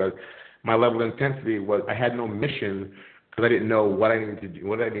that way because my level of intensity was I had no mission because I didn't know what I needed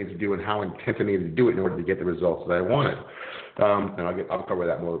to do and how intense I needed to do it in order to get the results that I wanted. And I'll cover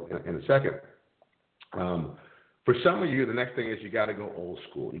that more in a second. For some of you, the next thing is you got to go old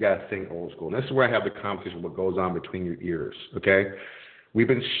school. You got to think old school. And this is where I have the conversation what goes on between your ears, okay? We've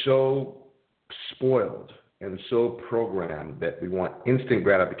been so spoiled and so programmed that we want instant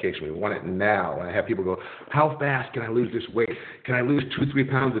gratification. We want it now. And I have people go, how fast can I lose this weight? Can I lose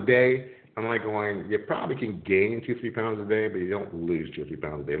 2-3 pounds a day? I'm like going, you probably can gain 2-3 pounds a day, but you don't lose 2-3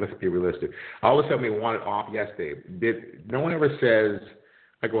 pounds a day. Let's be realistic. All of a sudden we want it off yesterday. No one ever says,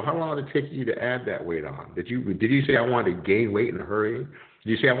 I go, how long did it take you to add that weight on? Did you say I wanted to gain weight in a hurry? Did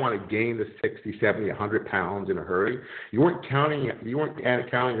you say I want to gain the 60, 70, 100 pounds in a hurry? You weren't counting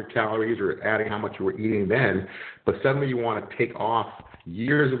your calories or adding how much you were eating then, but suddenly you want to take off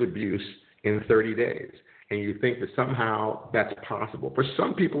years of abuse in 30 days. And you think that somehow that's possible. For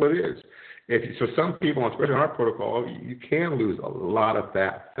some people it is. So some people, especially in our protocol, you can lose a lot of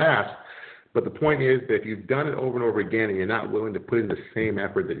fat fast. But the point is that if you've done it over and over again and you're not willing to put in the same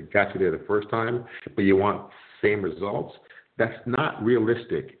effort that got you there the first time, but you want same results, that's not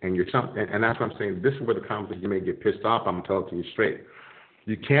realistic. And that's what I'm saying. This is where the conversation you may get pissed off. I'm telling it to you straight.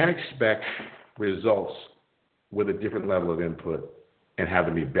 You can't expect results with a different level of input and have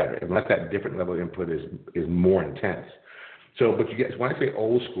them be better, unless that different level of input is more intense. So, but you guys, when I say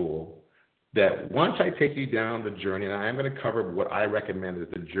old school, that once I take you down the journey, and I am going to cover what I recommend is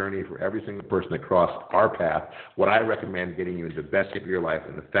the journey for every single person that crossed our path, what I recommend getting you into the best shape of your life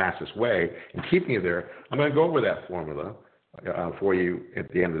in the fastest way and keeping you there, I'm going to go over that formula for you at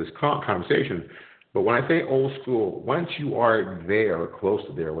the end of this conversation. But when I say old school, once you are there or close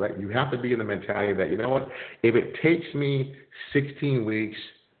to there, you have to be in the mentality that, you know what, if it takes me 16 weeks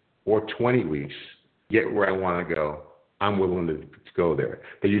or 20 weeks to get where I want to go, I'm willing to go there.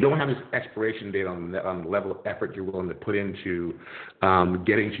 That you don't have this expiration date on the level of effort you're willing to put into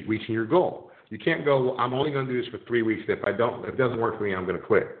reaching your goal. You can't go, well, I'm only going to do this for 3 weeks. If it doesn't work for me, I'm going to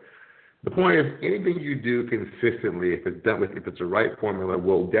quit. The point is, anything you do consistently, if it's the right formula,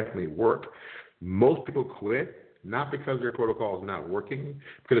 will definitely work. Most people quit, not because their protocol is not working,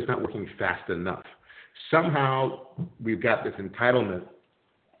 because it's not working fast enough. Somehow, we've got this entitlement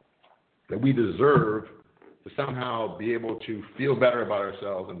that we deserve to somehow be able to feel better about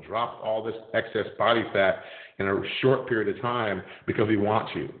ourselves and drop all this excess body fat in a short period of time because we want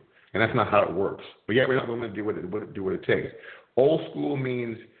to. And that's not how it works. But yet we're not willing to do what it takes. Old school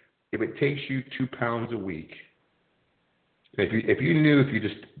means if it takes you 2 pounds a week, if you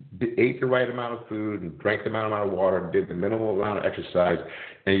just ate the right amount of food and drank the right amount of water, did the minimal amount of exercise,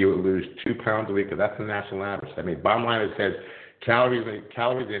 and you would lose 2 pounds a week, because that's the national average. I mean, bottom line, it says calories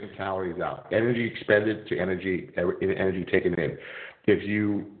in, calories out. Energy expended to energy taken in. If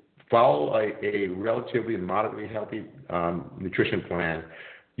you follow a relatively moderately healthy nutrition plan,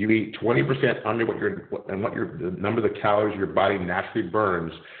 you eat 20% under the number of the calories your body naturally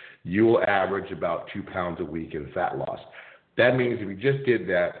burns, you will average about 2 pounds a week in fat loss. That means if you just did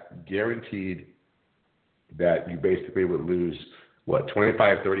that, guaranteed that you basically would lose,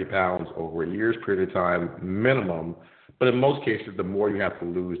 25, 30 pounds over a year's period of time minimum. But in most cases, the more you have to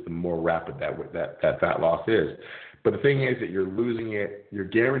lose, the more rapid that fat loss is. But the thing is that you're losing it, you're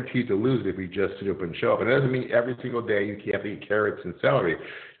guaranteed to lose it if you just sit up and show up. And it doesn't mean every single day you have to eat carrots and celery.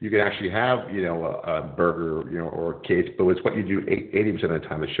 You can actually have, a burger, or a cake, but it's what you do 80% of the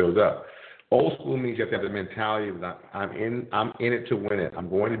time that shows up. Old school means you have to have the mentality that I'm in it to win it. I'm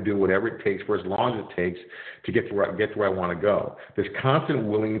going to do whatever it takes for as long as it takes to get to where I want to go. This constant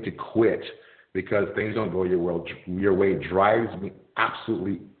willing to quit because things don't go your way drives me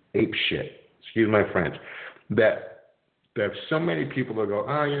absolutely ape shit. Excuse my French. That so many people will go,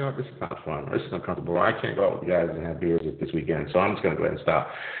 this is not fun. This is uncomfortable. I can't go out with you guys and have beers this weekend, so I'm just going to go ahead and stop.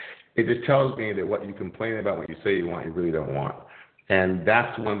 It just tells me that what you complain about, what you say you want, you really don't want. And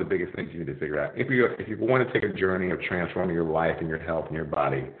that's one of the biggest things you need to figure out. If you want to take a journey of transforming your life and your health and your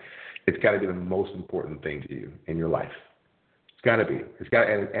body, it's got to be the most important thing to you in your life. It's got to be.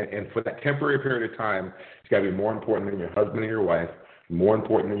 And for that temporary period of time, it's got to be more important than your husband and your wife, more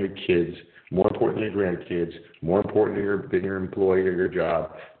important than your kids, more important than your grandkids, more important than your employee or your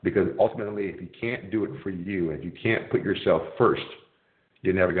job. Because ultimately, if you can't do it for you, if you can't put yourself first,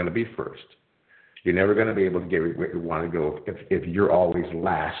 you're never going to be first. You're never going to be able to get where you want to go if you're always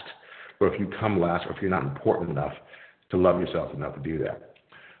last, or if you come last, or if you're not important enough to love yourself enough to do that.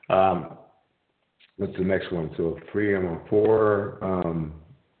 What's the next one? So 3, I'm on 4.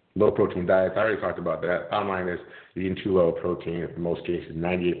 low-protein diets. I already talked about that. Bottom line is you're eating too low protein. In most cases,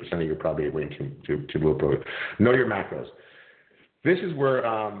 98% of you are probably eating too low protein. Know your macros. This is where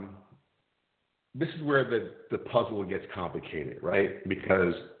the puzzle gets complicated, right?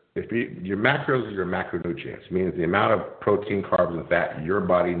 Because your macros are your macronutrients, meaning the amount of protein, carbs, and fat your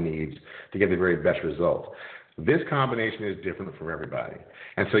body needs to get the very best results. This combination is different for everybody.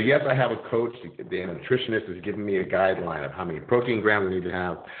 And so, yes, I have a coach, the nutritionist is giving me a guideline of how many protein grams I need to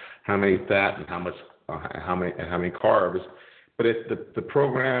have, how many fat, and how many carbs. But it's the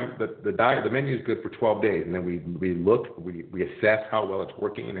program, the diet, the menu is good for 12 days, and then we look, we assess how well it's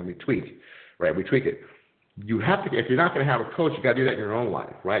working, and then we tweak, right? We tweak it. You have to, if you're not going to have a coach, you got to do that in your own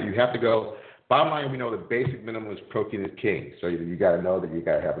life, right? You have to go. Bottom line, we know the basic minimum is protein is king. So you got to know that you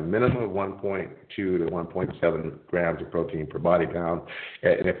got to have a minimum of 1.2 to 1.7 grams of protein per body pound.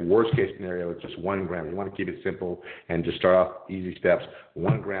 And if worst case scenario, it's just 1 gram. You want to keep it simple and just start off easy steps.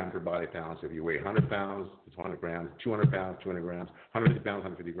 1 gram per body pound. So if you weigh 100 pounds, it's 100 grams. 200 pounds, 200 grams. 150 pounds,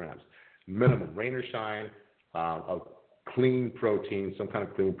 150 grams. Minimum, rain or shine, of clean protein, some kind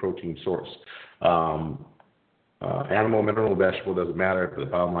of clean protein source. Animal, mineral, vegetable, doesn't matter. But the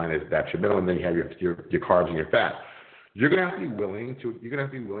bottom line is that's your minimum. Then you have your carbs and your fat. You're going to have to be willing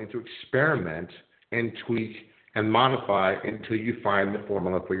to experiment and tweak and modify until you find the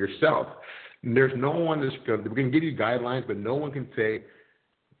formula for yourself. And there's no one that's going to, we can give you guidelines, but no one can say,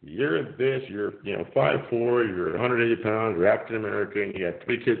 you're this, you're 5'4", you're 180 pounds, you're African American, you have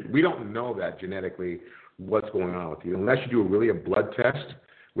 3 kids. We don't know that genetically what's going on with you unless you do a blood test,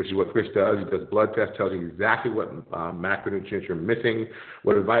 which is what Chris does. He does blood test, tells you exactly what macronutrients you're missing,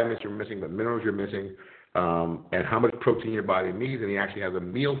 what vitamins you're missing, what minerals you're missing, and how much protein your body needs. And he actually has a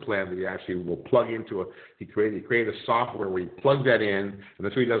meal plan that he actually will plug into. He created a software where he plugs that in, and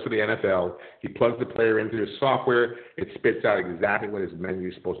that's what he does for the NFL. He plugs the player into his software. It spits out exactly what his menu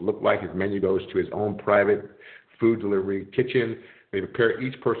is supposed to look like. His menu goes to his own private food delivery kitchen. They prepare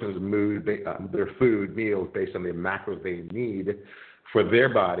each person's their food meals based on the macros they need for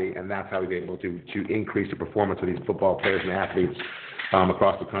their body, and that's how he's able to increase the performance of these football players and athletes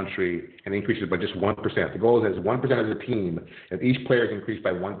across the country, and increases by just 1%. The goal is 1% as a team. If each player is increased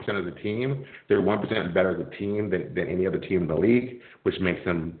by 1% as a team, they're 1% better as a team than any other team in the league, which makes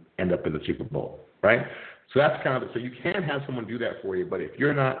them end up in the Super Bowl, right? So that's kind of so you can have someone do that for you, but if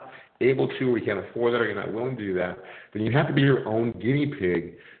you're not able to, or you can't afford that, or you're not willing to do that, then you have to be your own guinea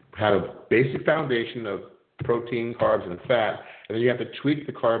pig, have a basic foundation of protein, carbs, and fat, and then you have to tweak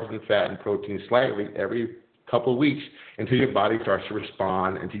the carbs and fat and protein slightly every couple of weeks until your body starts to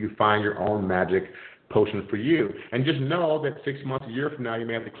respond, until you find your own magic potion for you. And just know that 6 months, a year from now, you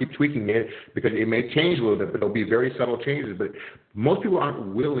may have to keep tweaking it because it may change a little bit, but it'll be very subtle changes. But most people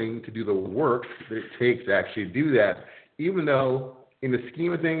aren't willing to do the work that it takes to actually do that, even though in the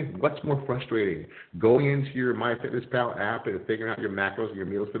scheme of things, what's more frustrating? Going into your MyFitnessPal app and figuring out your macros and your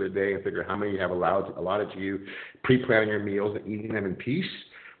meals for the day and figure out how many you have allotted to you, pre-planning your meals and eating them in peace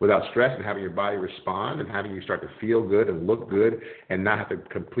without stress, and having your body respond and having you start to feel good and look good and not have to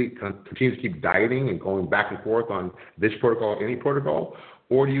continue to keep dieting and going back and forth on this protocol, any protocol?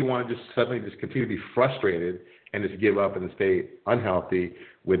 Or do you want to just suddenly just continue to be frustrated and just give up and stay unhealthy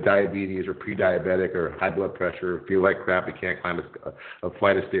with diabetes or pre-diabetic or high blood pressure, feel like crap, you can't climb a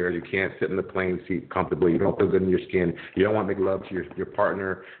flight of stairs, you can't sit in the plane seat comfortably, you don't feel good in your skin, you don't want to make love to your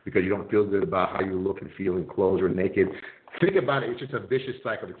partner because you don't feel good about how you look and feel in clothes or naked. Think about it. It's just a vicious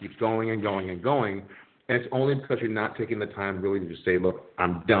cycle that keeps going and going and going, and it's only because you're not taking the time really to just say, look,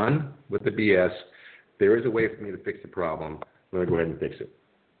 I'm done with the BS. There is a way for me to fix the problem. I'm going to go ahead and fix it.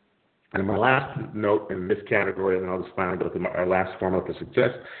 And my last note in this category, and I'll just finally go through our last formula for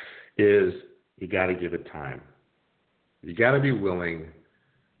success, is you got to give it time. You got to be willing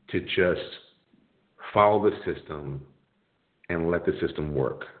to just follow the system and let the system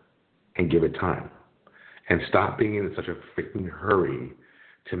work and give it time. And stop being in such a freaking hurry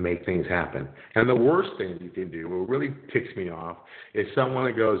to make things happen. And the worst thing you can do, what really ticks me off, is someone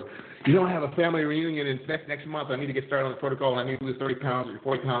that goes, I have a family reunion in next month. I need to get started on the protocol. I need to lose 30 pounds or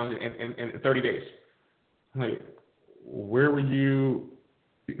 40 pounds in 30 days. I'm like, where were you?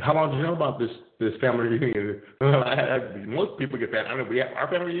 How long did you know about this family reunion? Most people get that. Our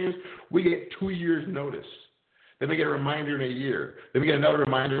family reunions, we get 2 years notice. Then we get a reminder in a year. Then we get another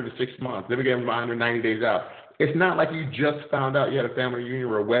reminder in 6 months. Then we get a reminder 90 days out. It's not like you just found out you had a family reunion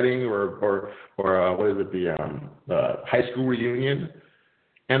or a wedding or what is it, the high school reunion.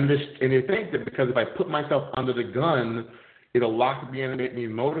 And you think that because if I put myself under the gun, it'll lock me in and make me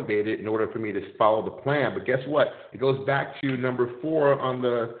motivated in order for me to follow the plan. But guess what? It goes back to number 4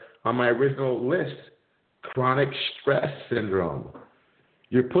 on my original list, chronic stress syndrome.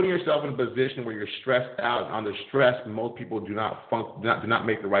 You're putting yourself in a position where you're stressed out. Under stress, most people do not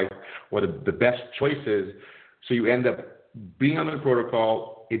make the right or the best choices. So you end up being under the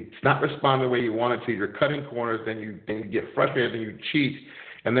protocol. It's not responding the way you want it to. You're cutting corners. Then you get frustrated. Then you cheat.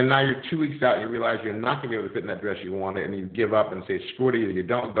 And then now you're 2 weeks out. And you realize you're not going to be able to fit in that dress you wanted. And you give up and say, screw it. Either you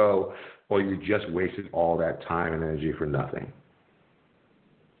don't go or you just wasted all that time and energy for nothing.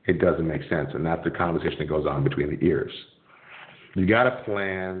 It doesn't make sense. And that's the conversation that goes on between the ears. You got to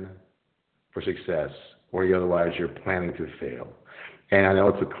plan for success, or otherwise you're planning to fail. And I know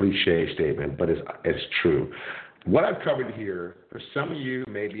it's a cliche statement, but it's true. What I've covered here, for some of you,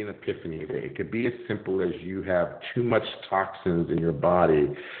 may be an epiphany day. It could be as simple as you have too much toxins in your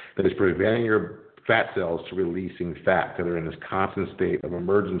body that is preventing your fat cells to releasing fat, that are in this constant state of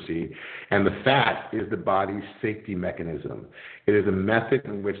emergency. And the fat is the body's safety mechanism. It is a method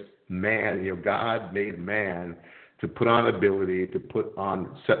in which God made man to put on ability,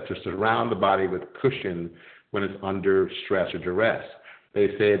 to surround the body with cushion when it's under stress or duress. They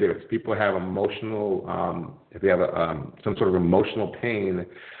say that if people have emotional, if they have some sort of emotional pain,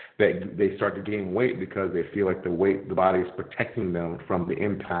 that they start to gain weight because they feel like the body is protecting them from the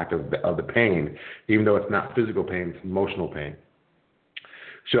impact of the pain, even though it's not physical pain, it's emotional pain.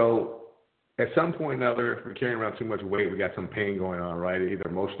 So at some point or another, if we're carrying around too much weight, we got some pain going on, right? Either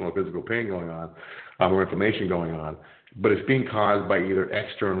emotional or physical pain going on, or inflammation going on. But it's being caused by either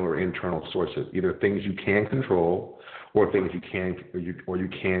external or internal sources, either things you can control or things you can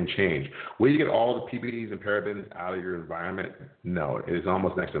change. Will you get all the PBDs and parabens out of your environment? No, it is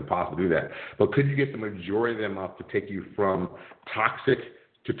almost next to impossible to do that. But could you get the majority of them up to take you from toxic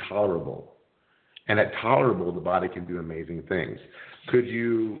to tolerable? And at tolerable, the body can do amazing things. Could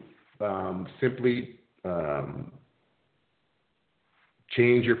you simply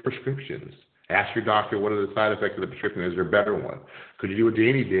change your prescriptions? Ask your doctor what are the side effects of the prescription. Is there a better one? Could you do what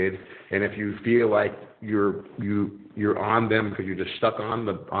Janie did? And if you feel like you're on them because you're just stuck on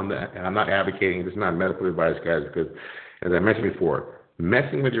the, and I'm not advocating, this is not medical advice, guys, because as I mentioned before,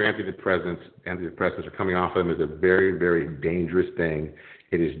 messing with your antidepressants or coming off of them is a very, very dangerous thing.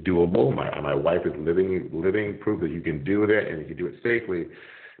 It is doable. My wife is living proof that you can do it and you can do it safely.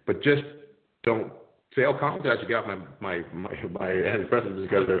 But just don't say, oh, Colin, I should get off my antidepressants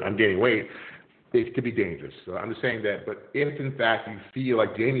because I'm gaining weight. It could be dangerous. So I'm just saying that. But if, in fact, you feel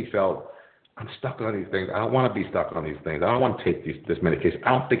like Jamie felt, I'm stuck on these things. I don't want to be stuck on these things. I don't want to take this medication. I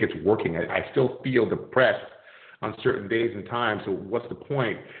don't think it's working. I still feel depressed on certain days and times. So what's the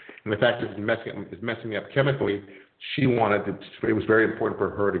point? And the fact that it's messing me up chemically, she wanted to, it was very important for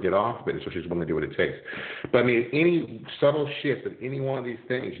her to get off of it, so she's willing to do what it takes. But I mean, any subtle shift in any one of these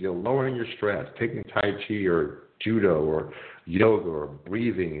things, lowering your stress, taking Tai Chi or Judo or yoga or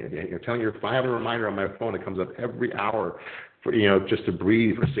breathing, and telling if I have a reminder on my phone that comes up every hour for, just to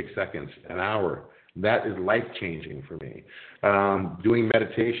breathe for 6 seconds, an hour, that is life-changing for me. Doing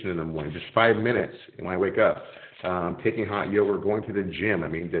meditation in the morning, just 5 minutes when I wake up. Taking hot yoga, going to the gym. I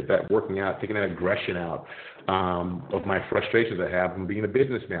mean, that working out, taking that aggression out of my frustrations I have from being a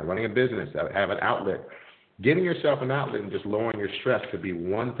businessman, running a business. I have an outlet. Getting yourself an outlet and just lowering your stress could be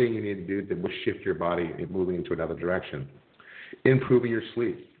one thing you need to do that will shift your body and moving into another direction. Improving your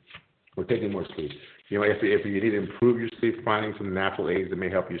sleep or taking more sleep. If you need to improve your sleep, finding some natural aids that may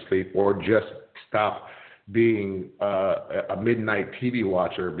help you sleep, or just stop being a midnight TV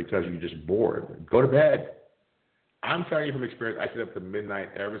watcher because you're just bored. Go to bed. I'm telling you from experience, I sit up to midnight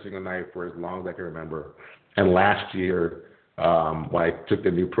every single night for as long as I can remember. And last year, when I took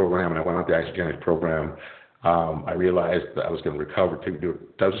the new program and I went on the Isogenics program, I realized that I was going to recover.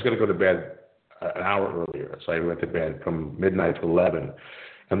 I was just going to go to bed an hour earlier. So I went to bed from midnight to 11.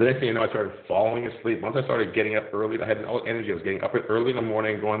 And the next thing you know, I started falling asleep. Once I started getting up early, I had no energy. I was getting up early in the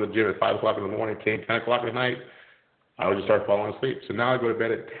morning, going to the gym at 5 o'clock in the morning, came 10 o'clock at night. I would just start falling asleep. So now I go to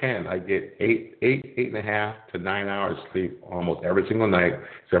bed at 10. I get 8.5 to 9 hours sleep almost every single night,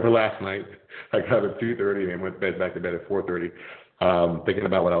 except for last night. I got up at 2:30 and went back to bed at 4:30, thinking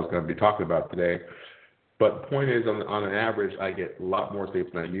about what I was going to be talking about today. But the point is, on an average, I get a lot more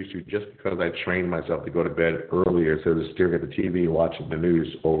sleep than I used to just because I trained myself to go to bed earlier instead of staring at the TV and watching the news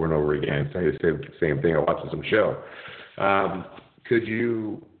over and over again. So I say the same thing, or watching some show. Could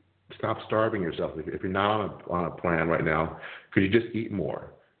you stop starving yourself? If you're not on a plan right now, could you just eat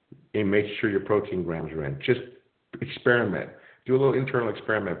more and make sure your protein grams are in? Just experiment. Do a little internal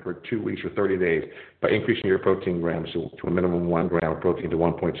experiment for 2 weeks or 30 days by increasing your protein grams to a minimum 1 gram of protein to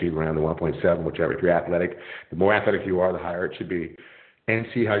 1.2 gram to 1.7, whichever. If you're athletic, the more athletic you are, the higher it should be, and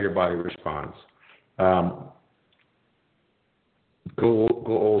see how your body responds. Go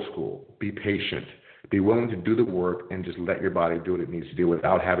old school. Be patient. Be willing to do the work and just let your body do what it needs to do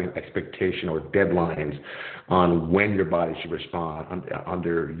without having expectation or deadlines on when your body should respond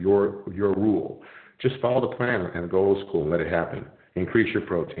under your rule. Just follow the plan and go old school and let it happen. Increase your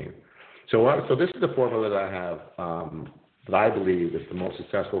protein. So this is the formula that I have that I believe is the most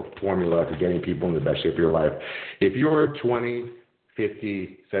successful formula for getting people in the best shape of your life. If you're 20,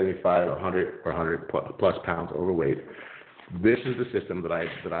 50, 75, 100, or 100 plus pounds overweight, this is the system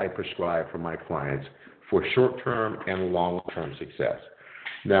that I prescribe for my clients for short-term and long-term success.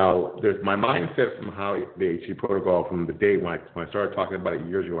 Now, there's my mindset from how the HC protocol from the day when I started talking about it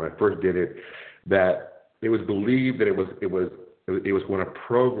years ago when I first did it, that it was believed that it was going to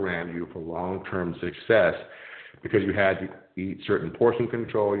program you for long-term success because you had to eat certain portion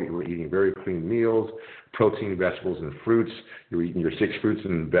control, you were eating very clean meals, protein, vegetables, and fruits. You were eating your 6 fruits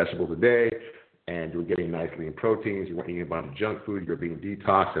and vegetables a day, and you were getting nice lean proteins. You weren't eating a bunch of junk food. You were being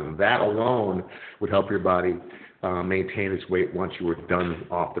detoxed, and that alone would help your body maintain its weight once you were done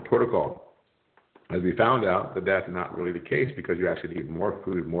off the protocol. As we found out that that's not really the case because you actually need more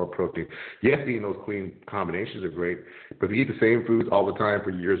food, more protein. Yes, eating those clean combinations are great, but if you eat the same foods all the time for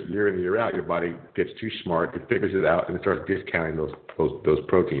years, year in and year out, your body gets too smart, it figures it out, and it starts discounting those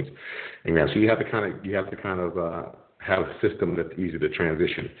proteins. And so you have to kind of have a system that's easy to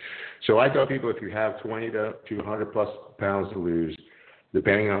transition. So I tell people if you have 20 to 100 plus pounds to lose,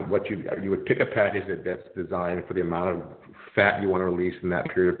 depending on what you would pick a package that's designed for the amount of fat you want to release in that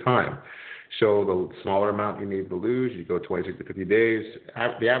period of time. So the smaller amount you need to lose, you go 26 to 50 days.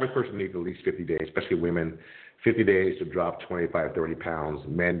 The average person needs at least 50 days, especially women, 50 days to drop 25, 30 pounds.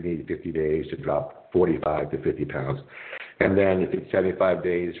 Men need 50 days to drop 45 to 50 pounds. And then if it's 75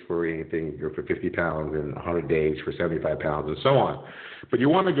 days for anything, you're for 50 pounds, and 100 days for 75 pounds, and so on. But you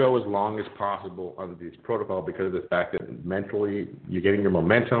want to go as long as possible under this protocol because of the fact that mentally you're getting your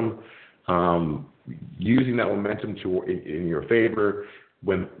momentum, using that momentum in your favor.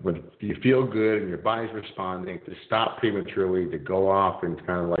 When you feel good and your body's responding, to stop prematurely, to go off and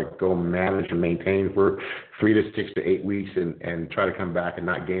kind of like go manage and maintain for 3 to 6 to 8 weeks and try to come back and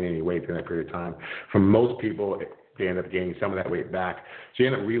not gain any weight during that period of time. For most people, they end up gaining some of that weight back. So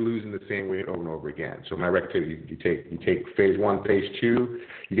you end up re-losing the same weight over and over again. So my recommendation, you take phase 1, phase 2,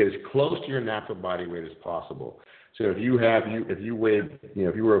 you get as close to your natural body weight as possible. So if you weighed,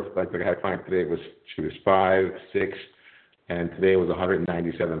 if you were like I had a client today, she was 5'6", and today was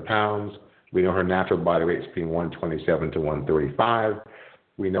 197 pounds. We know her natural body weight is between 127 to 135.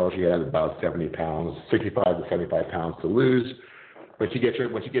 We know she has about 70 pounds, 65 to 75 pounds to lose. When she gets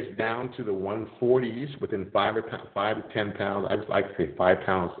down to the 140s, within 5 to 10 pounds, I just like to say 5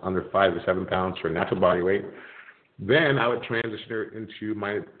 pounds, under 5 to 7 pounds for natural body weight, then I would transition her into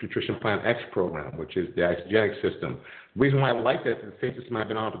my Nutrition Plan X program, which is the isogenic system. The reason why I like that is the same system I've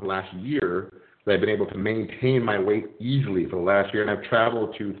been on for the last year, that I've been able to maintain my weight easily for the last year. And I've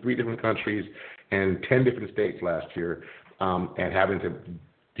traveled to 3 different countries and 10 different states last year, and having to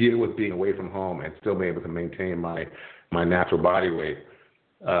deal with being away from home and still be able to maintain my natural body weight.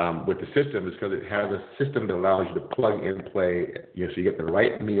 With the system is because it has a system that allows you to plug in and play, so you get the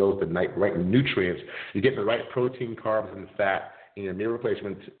right meals, the right nutrients, you get the right protein, carbs, and fat in your meal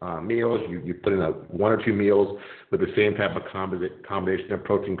replacement meals. You put in 1 or 2 meals with the same type of combination of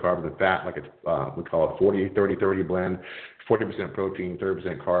protein, carbs, and fat, like we call it 40-30-30 blend, 40% protein,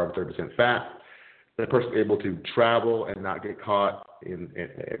 30% carb, 30% fat. The person is able to travel and not get caught in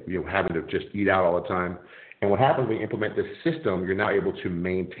having to just eat out all the time. And what happens when you implement this system, you're now able to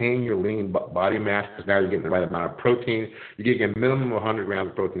maintain your lean body mass because now you're getting the right amount of protein. You're getting a minimum of 100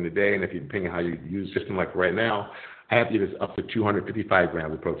 grams of protein a day, and if you depending on how you use the system like right now, I have to eat up to 255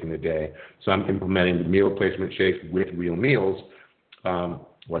 grams of protein a day. So I'm implementing the meal replacement shakes with real meals, I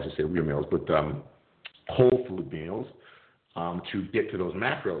should say real meals, but whole food meals to get to those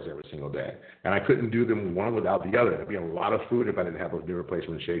macros every single day. And I couldn't do them one without the other. It'd be a lot of food if I didn't have those meal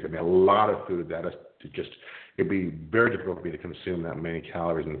replacement shakes. It'd be a lot of food it'd be very difficult for me to consume that many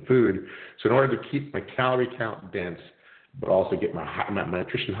calories in food. So in order to keep my calorie count dense, but also get my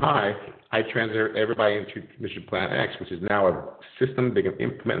nutrition high, I transfer everybody into Nutrition Plan X, which is now a system they can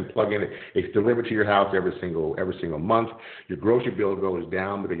implement and plug in. It's delivered to your house every single month. Your grocery bill goes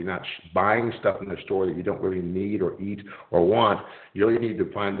down because you're not buying stuff in the store that you don't really need or eat or want. You only need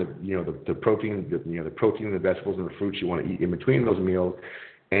to find the protein, the protein and the vegetables and the fruits you want to eat in between those meals.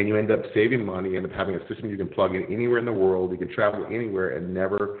 And you end up saving money, you end up having a system you can plug in anywhere in the world. You can travel anywhere and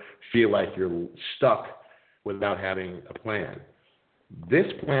never feel like you're stuck without having a plan. This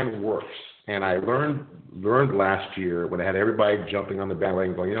plan works, and I learned last year when I had everybody jumping on the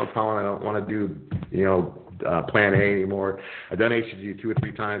bandwagon going, Colin, I don't want to do, Plan A anymore. I've done HCG 2 or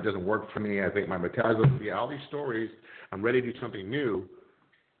 3 times. It doesn't work for me. I think my metabolism, all these stories, I'm ready to do something new.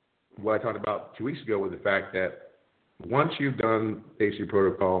 What I talked about 2 weeks ago was the fact that once you've done HCG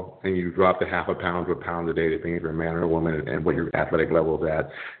protocol and you drop the half a pound to a pound a day, depending if you're a man or a woman and what your athletic level is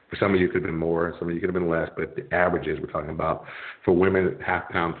at, for some of you it could have been more, some of you could have been less, but the averages we're talking about, for women, half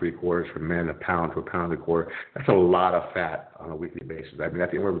pound, 3/4, for men, a pound to a pound and a quarter. That's a lot of fat on a weekly basis. I mean,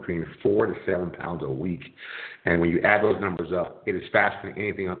 that's anywhere between 4 to 7 pounds a week. And when you add those numbers up, it is faster than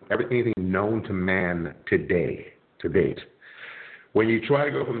anything known to man to date. When you try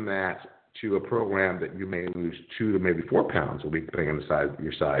to go from that to a program that you may lose 2 to maybe 4 pounds a week, depending on the size,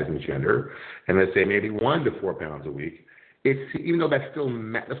 your size and gender, and let's say maybe 1 to 4 pounds a week, it's, even though that's still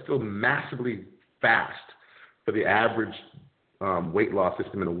massively fast for the average weight loss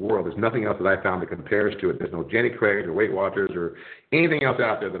system in the world. There's nothing else that I found that compares to it. There's no Jenny Craig or Weight Watchers or anything else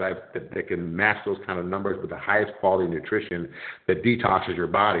out there that can match those kind of numbers with the highest quality nutrition that detoxes your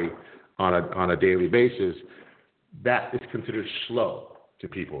body on a daily basis. That is considered slow to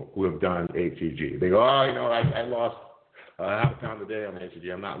people who have done HCG. They go, I lost half a pound a day on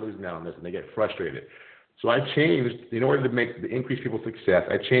HCG. I'm not losing out on this, and they get frustrated. So I changed, in order to increase people's success,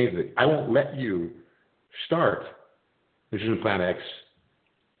 I changed it. I won't let you start Nutrition Plan X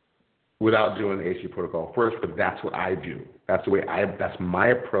without doing the HCG protocol first, but that's what I do. That's that's my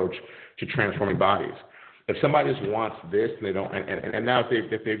approach to transforming bodies. If somebody just wants this and they don't, and now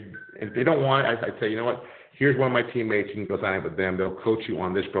if they don't want it, I'd say, you know what? Here's one of my teammates. You can go sign up with them. They'll coach you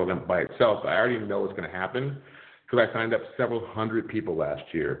on this program by itself. I already know what's going to happen because I signed up several hundred people last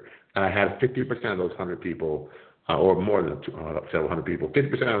year, and I had 50% of those 100 people, or more than several hundred people,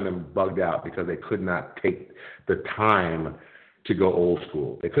 50% of them bugged out because they could not take the time to go old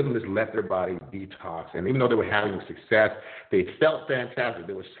school. They couldn't just let their body detox. And even though they were having success, they felt fantastic.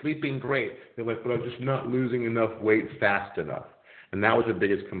 They were sleeping great. They were just not losing enough weight fast enough. And that was the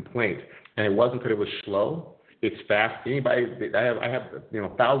biggest complaint. And it wasn't because it was slow. It's fast. I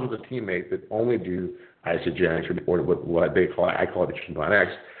have thousands of teammates that only do isogenics or what I call it Nutrition Plan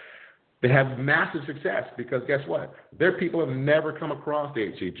X. They have massive success because guess what? Their people have never come across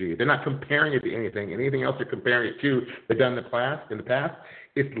HCG. They're not comparing it to anything else they're comparing it to they've done in the past.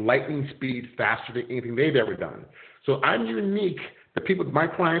 It's lightning speed faster than anything they've ever done. So I'm unique. My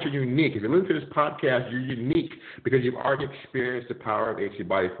clients are unique. If you listen to this podcast, you're unique because you've already experienced the power of HCG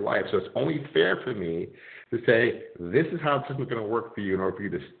Body for Life. So it's only fair for me to say, this is how this is going to work for you in order for you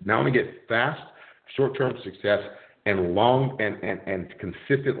to not only get fast, short-term success, and long and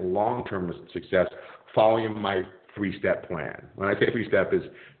consistent long-term success following my 3-step plan. When I say 3-step is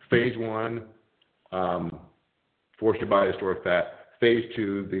phase 1, force your body to store fat. Phase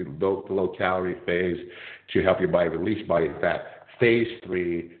 2, the low-calorie phase to help your body release body fat. Phase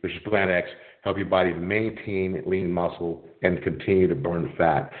 3, which is Plan X, help your body maintain lean muscle and continue to burn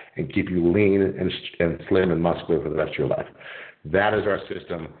fat and keep you lean and slim and muscular for the rest of your life. That is our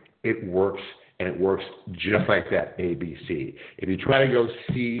system. It works, and it works just like that, A, B, C. If you try to go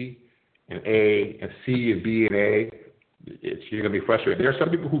C and A and C and B and A, you're going to be frustrated. There are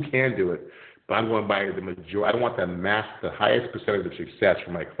some people who can do it, but I'm going by the majority. I don't want the highest percentage of success for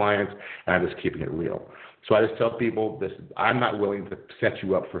my clients, and I'm just keeping it real. So I just tell people this: I'm not willing to set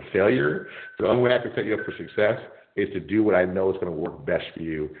you up for failure. The only way I can set you up for success is to do what I know is going to work best for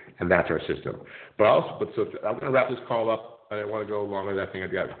you, and that's our system. So I'm going to wrap this call up. I don't want to go longer. I think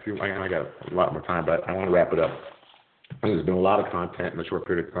I got a lot more time, but I want to wrap it up. I think there's been a lot of content in a short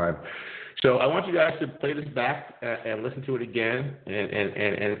period of time. So I want you guys to play this back and listen to it again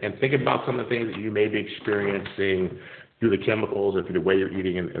and think about some of the things that you may be experiencing through the chemicals or through the way you're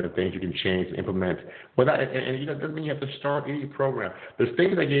eating and the things you can change and implement. It doesn't mean you have to start any program. There's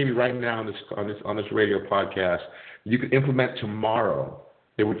things I gave you right now on this radio podcast you can implement tomorrow.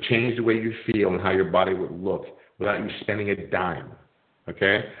 It would change the way you feel and how your body would look without you spending a dime.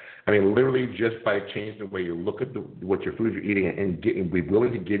 Okay? I mean, literally just by changing the way you look at what your food you're eating and be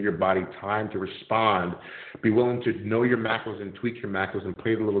willing to give your body time to respond, be willing to know your macros and tweak your macros and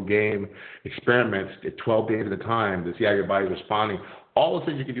play the little game, experiments at 12 days at a time to see how your body's responding. All those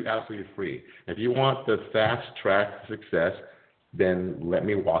things you can do absolutely free. If you want the fast track to success, then let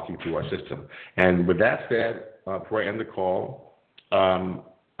me walk you through our system. And with that said, before I end the call,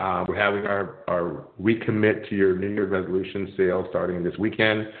 we're having our Recommit to Your New Year's Resolution sale starting this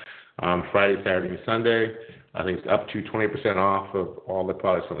weekend, Friday, Saturday, and Sunday. I think it's up to 20% off of all the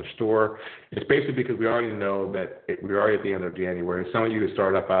products on the store. It's basically because we already know that we're already at the end of January. Some of you who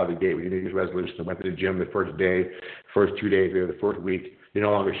started up out of the gate with your New Year's resolution and went to the gym the first 2 days, or the first week, you're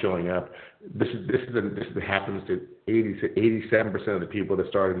no longer showing up. This happens to 87% of the people that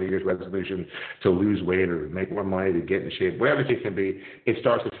start a New Year's resolution to lose weight or make more money, to get in shape, whatever the case can be. It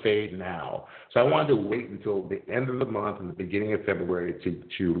starts to fade now. So I wanted to wait until the end of the month and the beginning of February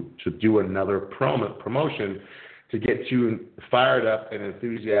to do another promotion to get you fired up and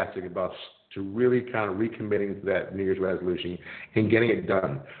enthusiastic about to really kind of recommitting to that New Year's resolution and getting it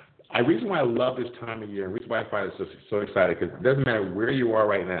done. The reason why I love this time of year, and the reason why I find it so exciting, because it doesn't matter where you are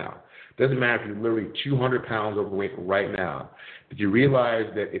right now. It doesn't matter if you're literally 200 pounds overweight right now. But you realize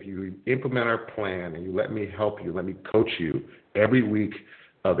that if you implement our plan and you let me help you, let me coach you every week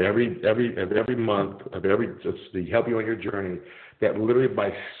of every month just to help you on your journey, that literally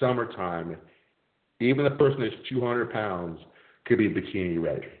by summertime, even the person that's 200 pounds could be bikini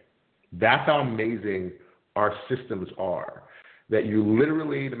ready. That's how amazing our systems are. That you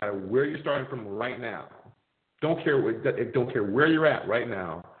literally, no matter where you're starting from right now, don't care where you're at right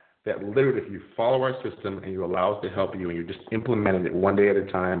now, that literally if you follow our system and you allow us to help you and you're just implementing it one day at a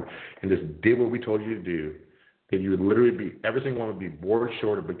time and just did what we told you to do, that you would literally be, every single one would be board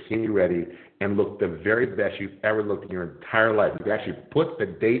short or bikini ready and look the very best you've ever looked in your entire life. You actually put the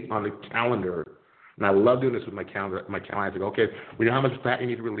date on the calendar. And I love doing this with my calendar. I say, okay, we know how much fat you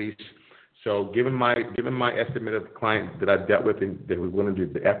need to release. So given my estimate of clients that I've dealt with and that was willing to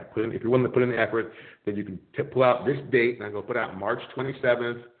do the effort, if you're willing to put in the effort, then you can pull out this date, and I'm going to put out March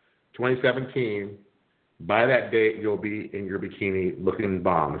 27th, 2017. By that date, you'll be in your bikini looking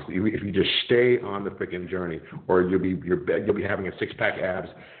bomb. If you just stay on the freaking journey, or you'll be having a six-pack abs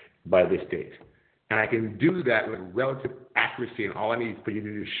by this date. And I can do that with relative accuracy, and all I need for you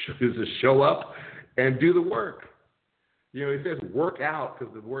to do is to show up and do the work. You know, it says work out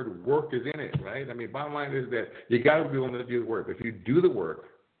because the word work is in it, right? I mean, bottom line is that you got to be willing to do the work. If you do the work,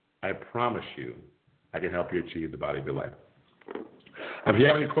 I promise you, I can help you achieve the body of your life. If you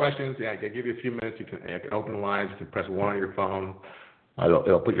have any questions, I can give you a few minutes. I can open the lines. You can press 1 on your phone.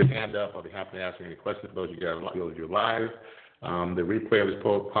 It'll put your hand up. I'll be happy to answer any questions about you guys. You'll do live. The replay of this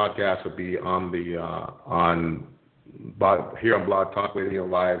podcast will be here on Blog Talk Radio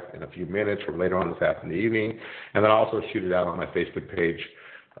Live in a few minutes from later on this afternoon, evening, and then I'll also shoot it out on my Facebook page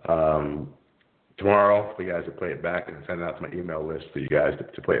tomorrow for you guys to play it back and send it out to my email list for you guys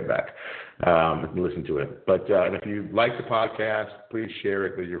to play it back and listen to it. But and if you like the podcast, please share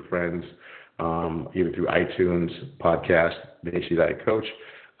it with your friends, either through iTunes podcast, the HC Diet Coach,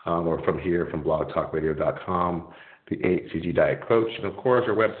 or from blogtalkradio.com, the HCG Diet Coach, and of course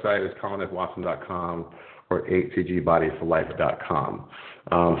our website is colinfwatson.com. or 8cgbodyforlife.com.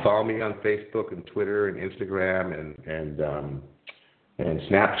 Follow me on Facebook and Twitter and Instagram and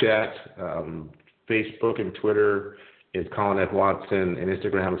Snapchat. Facebook and Twitter is Colin F. Watson, and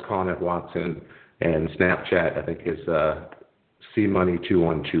Instagram is Colin F. Watson, and Snapchat I think is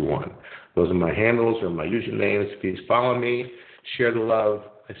CMoney2121. Those are my handles or my usernames. Please follow me, share the love.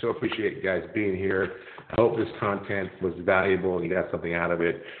 I so appreciate you guys being here. I hope this content was valuable and you got something out of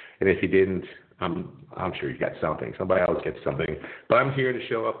it. And if you didn't, I'm sure you got something. Somebody else gets something. But I'm here to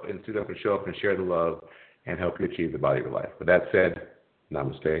show up and share the love and help you achieve the body of your life. With that said,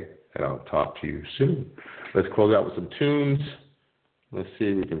 namaste, and I'll talk to you soon. Let's close out with some tunes. Let's see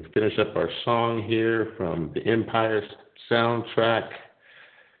if we can finish up our song here from the Empire soundtrack.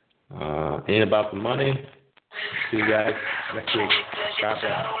 Ain't About the Money. See you guys next week. God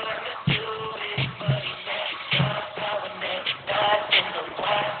bless.